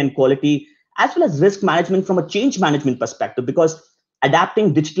integrity and quality, as well as risk management from a change management perspective, because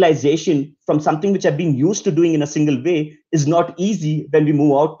adapting digitalization from something which I've been used to doing in a single way is not easy when we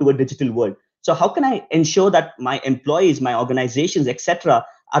move out to a digital world. So how can I ensure that my employees, my organizations, etc.,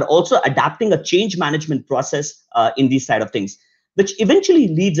 are also adapting a change management process in these side of things, which eventually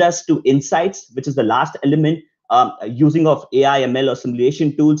leads us to insights, which is the last element, using of AI, ML, or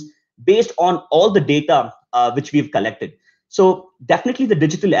simulation tools based on all the data which we've collected. So definitely the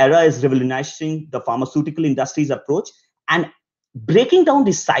digital era is revolutionizing the pharmaceutical industry's approach and breaking down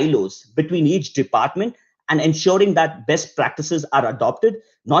the silos between each department and ensuring that best practices are adopted,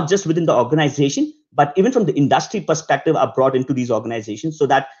 not just within the organization, but even from the industry perspective are brought into these organizations so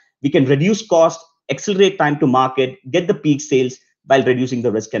that we can reduce cost, accelerate time to market, get the peak sales while reducing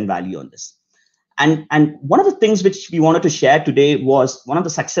the risk and value on this. And one of the things which we wanted to share today was one of the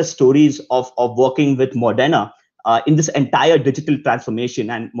success stories of working with Moderna in this entire digital transformation.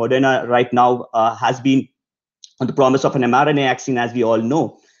 And Moderna right now has been on the promise of an mRNA vaccine, as we all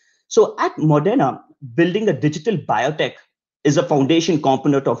know. So at Moderna, building a digital biotech is a foundation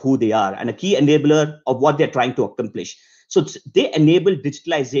component of who they are and a key enabler of what they're trying to accomplish. So they enable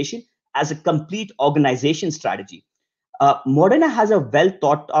digitalization as a complete organization strategy. Moderna has a well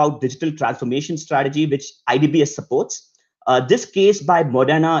thought out digital transformation strategy, which IDBS supports. This case by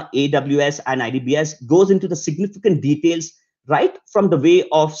Moderna, AWS, and IDBS goes into the significant details, right from the way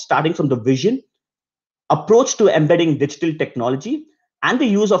of starting from the vision, approach to embedding digital technology, and the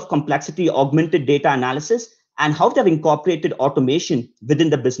use of complexity augmented data analysis, and how they've incorporated automation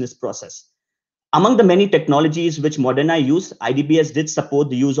within the business process. Among the many technologies which Moderna use, IDBS did support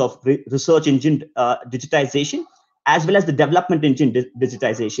the use of research engine digitization, as well as the development engine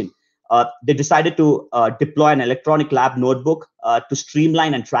digitization. They decided to deploy an electronic lab notebook to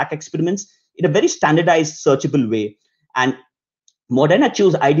streamline and track experiments in a very standardized, searchable way. And Moderna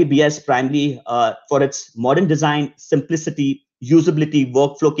chose IDBS primarily for its modern design, simplicity, usability,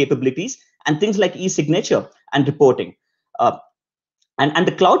 workflow capabilities, and things like e-signature and reporting. And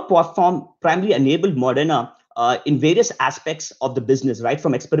the cloud platform primarily enabled Moderna in various aspects of the business, right?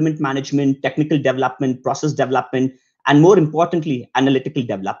 From experiment management, technical development, process development, and more importantly, analytical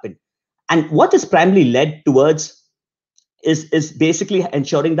development. And what is primarily led towards is basically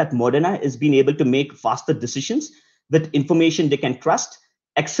ensuring that Moderna is being able to make faster decisions with information they can trust,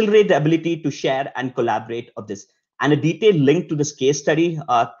 accelerate the ability to share and collaborate of this. And a detailed link to this case study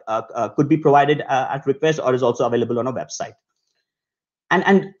could be provided at request or is also available on our website.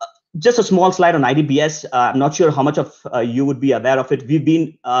 And just a small slide on IDBS. I'm not sure how much of you would be aware of it. We've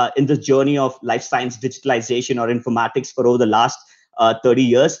been in this journey of life science digitalization or informatics for over the last 30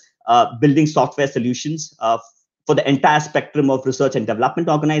 years, building software solutions for the entire spectrum of research and development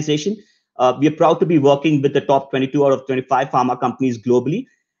organization. We are proud to be working with the top 22 out of 25 pharma companies globally.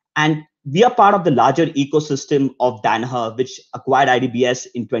 And we are part of the larger ecosystem of Danaher, which acquired IDBS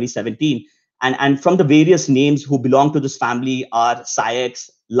in 2017. And from the various names who belong to this family are SciEx,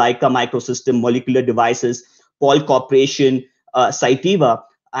 Leica Microsystem, Molecular Devices, Paul Corporation, Cytiva.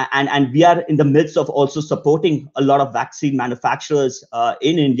 And we are in the midst of also supporting a lot of vaccine manufacturers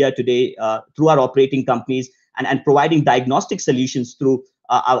in India today through our operating companies and providing diagnostic solutions through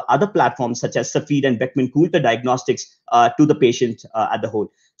our other platforms such as Safed and Beckman Coulter Diagnostics to the patient at the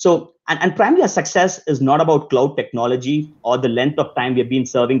whole. So, and primarily our success is not about cloud technology or the length of time we have been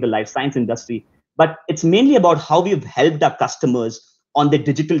serving the life science industry, but it's mainly about how we've helped our customers on their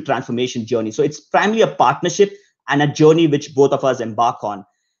digital transformation journey. So it's primarily a partnership and a journey which both of us embark on.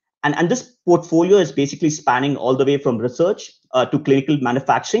 And this portfolio is basically spanning all the way from research to clinical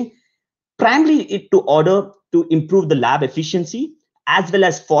manufacturing, primarily to order to improve the lab efficiency, as well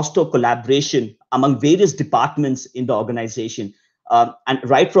as foster collaboration among various departments in the organization. And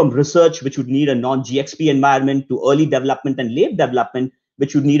right from research, which would need a non-GXP environment, to early development and late development,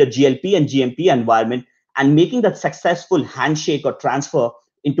 which would need a GLP and GMP environment, and making that successful handshake or transfer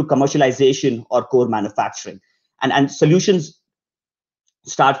into commercialization or core manufacturing. And solutions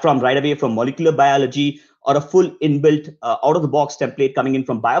start from right away from molecular biology or a full inbuilt out-of-the-box template coming in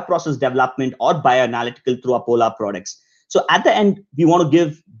from bioprocess development or bioanalytical through our Polar products. So at the end, we want to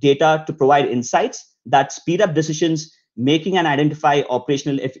give data to provide insights that speed up decisions, making and identify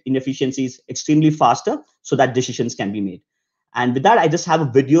operational inefficiencies extremely faster so that decisions can be made. And with that, I just have a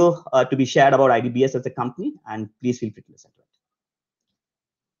video to be shared about IDBS as a company, and please feel free to listen to it.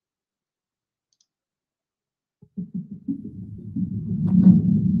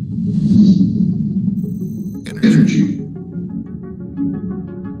 Energy,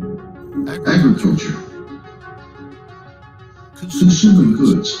 agriculture, consumer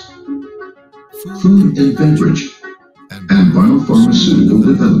goods, food and beverage, and biopharmaceutical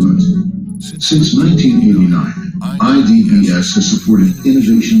development. Since 1989, IDBS has supported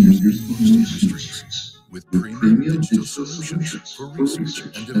innovation leaders in these industries with premium digital solutions for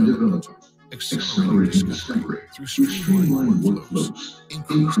research and development, accelerating discovery through streamlined workflows,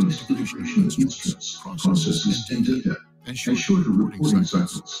 increased integration of instruments, processes, and data, and shorter reporting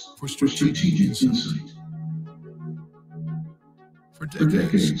cycles for strategic insight. For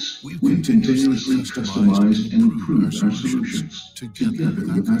decades, we've continuously customized and improved our solutions together with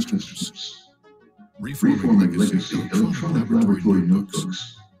our customers, reforming legacy electronic laboratory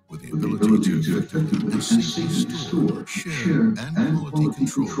notebooks with the ability to effectively and safely store, share, and quality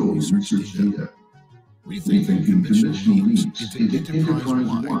control research data, rethinking conventional needs into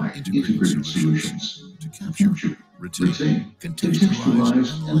enterprise-wide integrated solutions to capture, retain,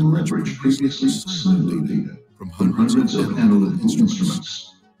 contextualize, and leverage previously siloed data from hundreds of analytical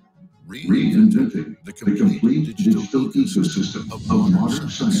instruments, reinventing the complete digital ecosystem of modern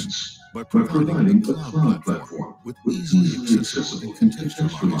science by providing a cloud platform with easily accessible and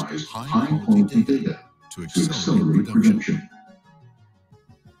contextualized high-quality data to accelerate production.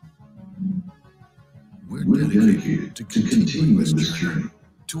 We're dedicated to continuing this journey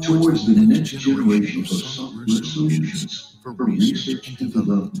towards the next generation of software solutions for research and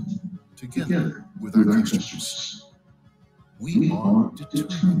development, together with our customers. We are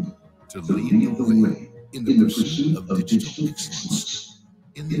determined to lead the way in the pursuit of digital excellence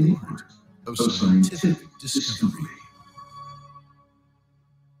in the art of scientific discovery.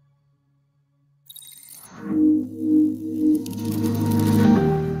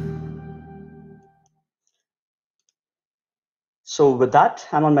 So with that,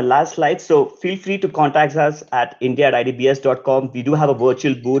 I'm on my last slide. So feel free to contact us at india@idbs.com. We do have a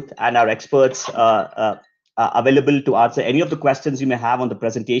virtual booth and our experts available to answer any of the questions you may have on the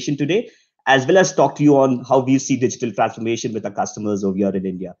presentation today, as well as talk to you on how we see digital transformation with our customers over here in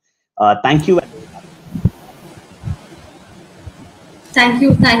India. Thank you. Thank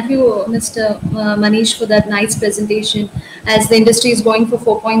you, Mr. Manish, for that nice presentation. As the industry is going for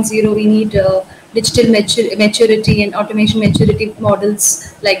 4.0, we need digital maturity and automation maturity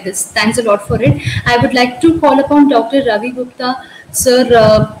models like this. Thanks a lot for it. I would like to call upon Dr. Ravi Gupta. Sir,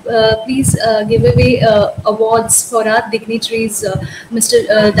 please give away awards for our dignitaries, Mr.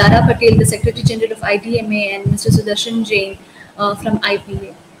 Dara Patel, the Secretary General of IDMA, and Mr. Sudarshan Jain from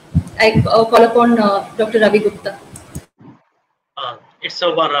IPA. I call upon Dr. Ravi Gupta. It's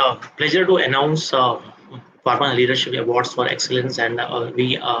our pleasure to announce Pharma Leadership Awards for Excellence, and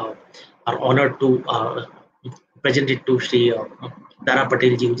we are honored to present it to Shri Dara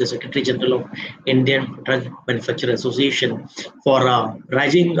Patel ji, who is the Secretary General of Indian Drug Manufacturer Association, for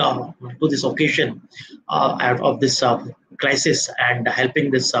rising to this occasion out of this crisis and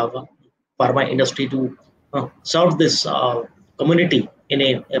helping this pharma industry to serve this community in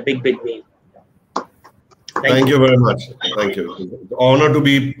a big way. Thank you very much. Thank you. It's an honor to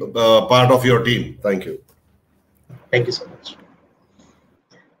be part of your team. Thank you. Thank you so much.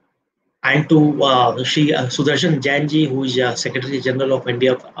 And to Shri Sudarshan Jain ji, who is Secretary General of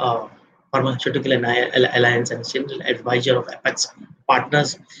India Pharmaceutical Alliance and Senior Advisor of Apex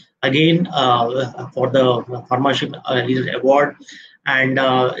Partners, again for the Pharmaceutical Leader Award, and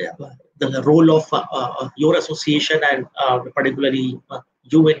the role of your association and particularly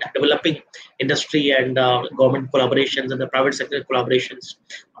you in developing industry and government collaborations and the private sector collaborations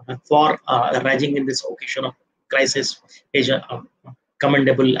for rising in this occasion of crisis is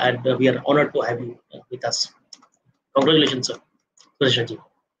commendable, and we are honored to have you with us. Congratulations, sir. Sudarshan ji.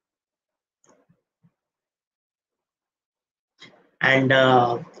 And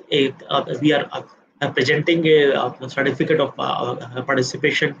we are presenting a certificate of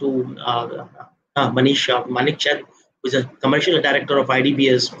participation to Manish Manikchand, who is a Commercial Director of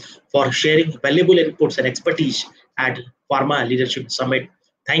IDBS, for sharing valuable inputs and expertise at Pharma Leadership Summit.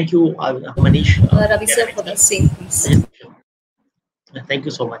 Thank you, Manish. Ravi sir, for the same, please. Thank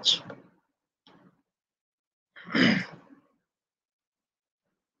you so much.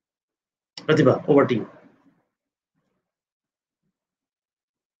 Pratibha, over to you.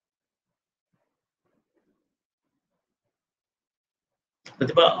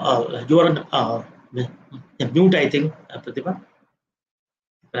 Pratibha, you are on mute, I think, Pratibha.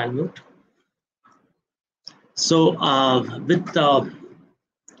 Unmute. So, with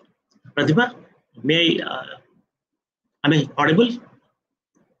Pratibha, am I audible?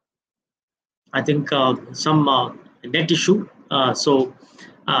 I think some net issue. So,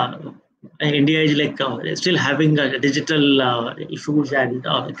 India is like still having digital issues and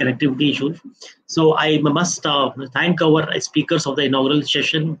connectivity issues. So I must thank our speakers of the inaugural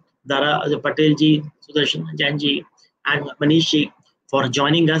session, Dara Patel ji, Sudarshan Jain ji, and Manish ji, for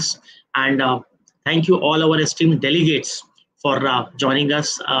joining us. And thank you all our esteemed delegates for joining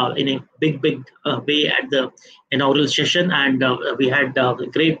us in a big way at the inaugural session. And we had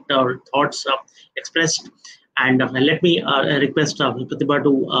great thoughts expressed. And let me request Pratibha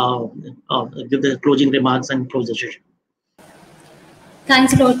to give the closing remarks and close the session.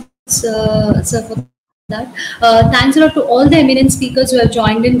 Thanks a lot, sir, for that. Thanks a lot to all the eminent speakers who have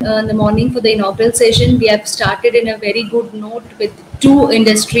joined in the morning for the inaugural session. We have started in a very good note with two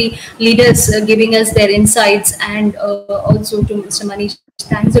industry leaders giving us their insights, and also to Mr. Manish.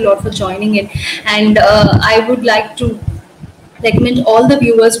 Thanks a lot for joining in. And I would like to recommend all the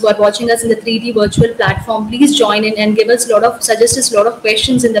viewers who are watching us in the 3D virtual platform, please join in and give us suggest us a lot of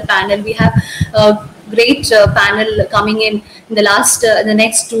questions in the panel. We have a great panel coming in the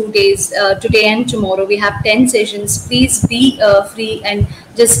next 2 days, today and tomorrow. We have 10 sessions. Please be free and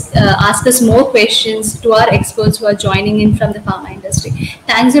just ask us more questions to our experts who are joining in from the pharma industry.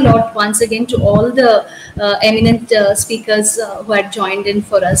 Thanks a lot once again to all the eminent speakers who had joined in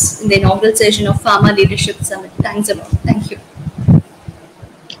for us in the inaugural session of Pharma Leadership Summit. Thanks a lot. Thank you.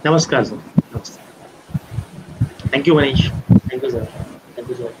 Namaskar, sir. Namaskar. Thank you, Manish. Thank you, sir. Thank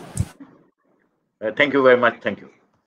you, sir. Thank you very much. Thank you.